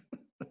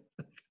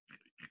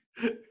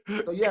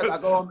 So yes, I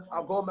go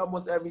home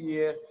almost every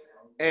year,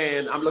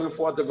 and I'm looking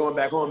forward to going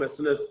back home as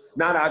soon as,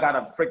 now that I got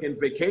a freaking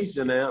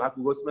vacation now, I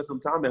can go spend some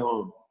time at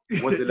home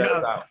once it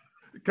lets out.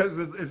 Because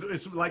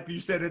it's like you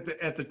said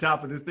at the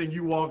top of this thing,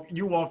 you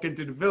walk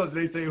into the village,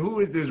 they say, who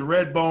is this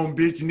red bone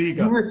bitch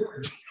nigga?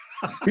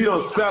 He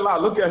don't sell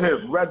out. Look at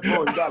him, red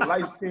bone. He got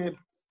light skin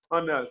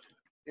on us.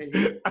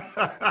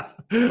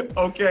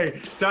 Okay,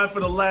 time for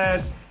the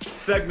last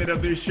segment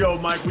of this show,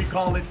 Mike. We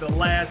call it The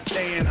Last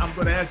Stand. I'm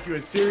going to ask you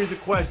a series of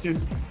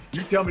questions.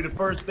 You tell me the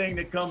first thing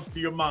that comes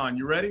to your mind.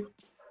 You ready?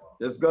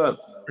 Let's go.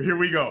 Here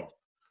we go.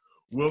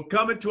 Will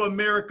Coming to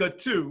America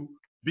 2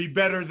 be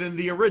better than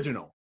the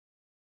original?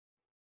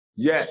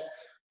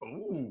 Yes.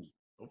 Ooh,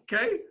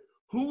 okay.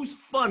 Who's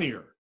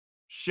funnier,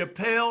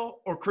 Chappelle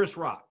or Chris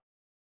Rock?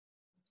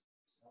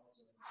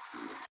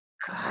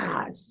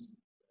 Gosh.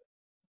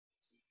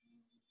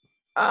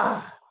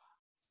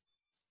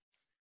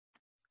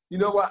 You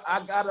know what?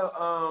 I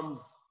gotta,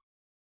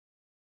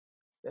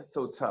 that's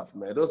so tough,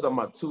 man. Those are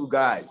my two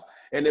guys.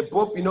 And they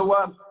both, you know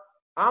what?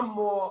 I'm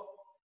more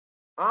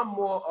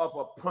of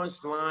a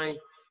punchline,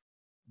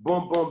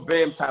 boom, boom,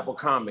 bam type of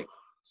comic.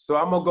 So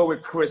I'm gonna go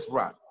with Chris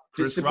Rock.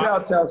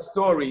 Chappelle tells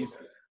stories.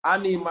 I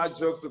need my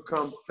jokes to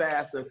come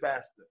fast and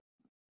faster.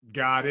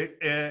 Got it.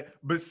 And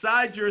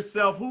besides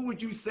yourself, who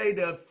would you say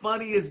the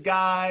funniest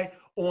guy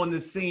on the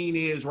scene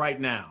is right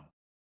now?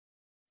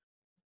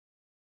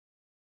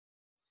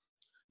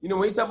 You know,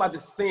 when you talk about the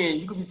scene,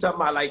 you could be talking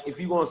about like if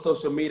you go on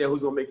social media,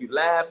 who's gonna make you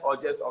laugh, or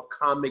just a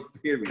comic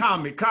period.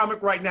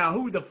 Comic right now.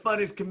 Who's the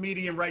funniest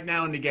comedian right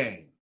now in the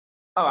game?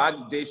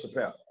 Oh, Dave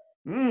Chappelle.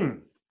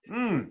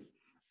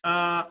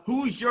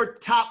 Who's your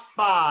top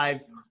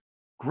 5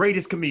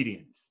 greatest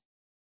comedians?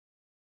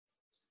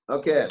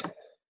 Okay,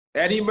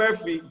 Eddie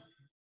Murphy,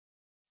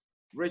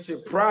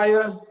 Richard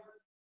Pryor,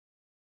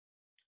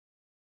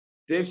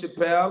 Dave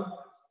Chappelle,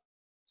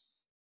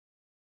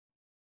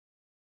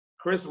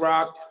 Chris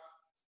Rock,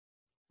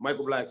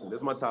 Michael Blackson.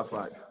 That's my top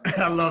 5.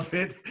 I love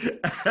it.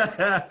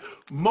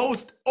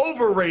 Most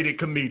overrated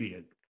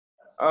comedian.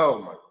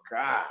 Oh my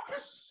gosh.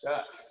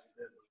 Shucks.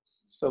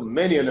 So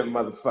many of them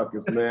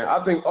motherfuckers, man.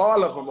 I think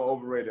all of them are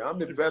overrated. I'm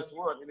the best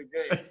one in the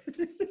game.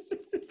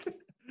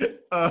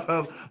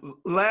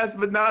 Last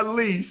but not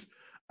least,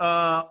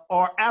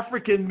 are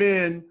African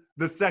men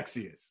the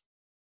sexiest?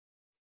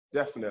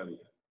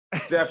 Definitely.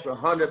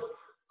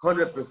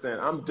 100%.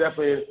 I'm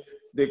definitely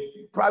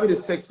probably the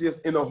sexiest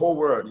in the whole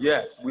world.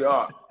 Yes, we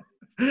are.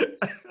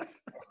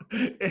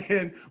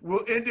 And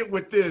we'll end it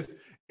with this.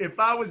 If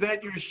I was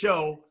at your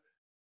show,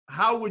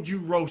 how would you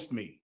roast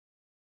me?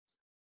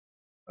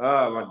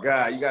 Oh my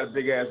God, you got a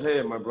big ass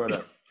head, my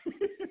brother.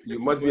 You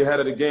must be ahead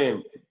of the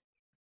game.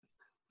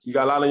 You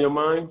got a lot on your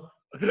mind?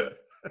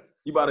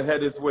 You about to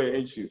head this way,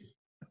 ain't you?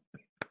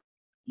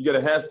 You get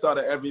a head start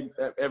at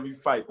every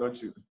fight,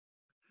 don't you?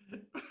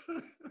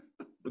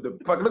 With the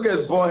fuck, look at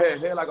his bald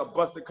head like a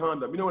busted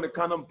condom. You know when the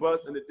condom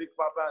busts and the dick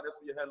pop out? That's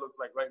what your head looks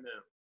like right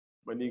now,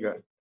 my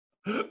nigga.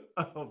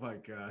 Oh my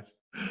gosh.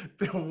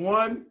 The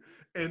one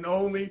and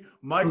only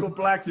Michael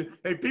Blackson.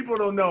 Hey, people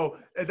don't know,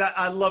 and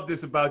I love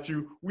this about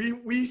you.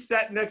 We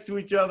sat next to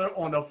each other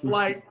on a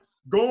flight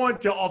going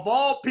to, of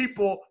all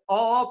people,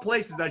 all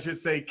places, I should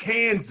say,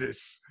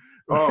 Kansas.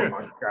 Oh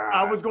my God.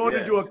 I was going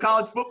to do a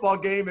college football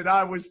game at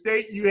Iowa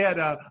State. You had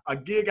a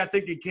gig, I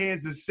think, in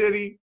Kansas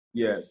City.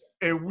 Yes.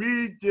 And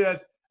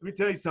let me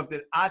tell you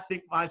something. I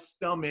think my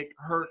stomach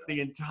hurt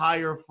the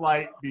entire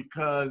flight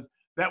because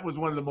that was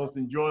one of the most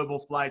enjoyable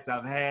flights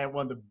I've had,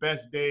 one of the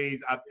best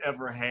days I've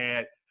ever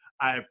had.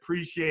 I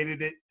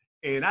appreciated it,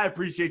 and I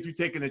appreciate you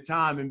taking the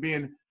time and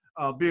being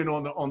on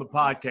the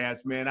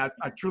podcast, man. I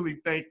truly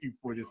thank you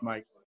for this,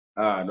 Mike.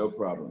 No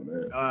problem,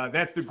 man.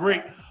 That's the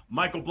great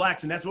Michael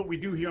Blackson. That's what we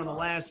do here on the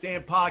Last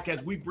Stand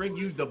podcast. We bring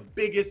you the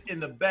biggest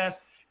and the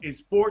best in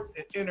sports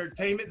and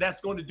entertainment. That's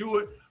going to do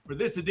it for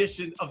this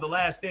edition of the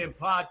Last Stand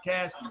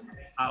podcast.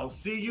 I'll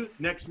see you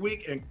next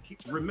week. And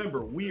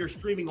remember, we are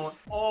streaming on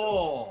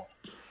all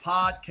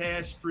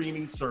podcast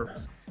streaming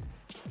services.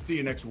 See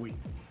you next week.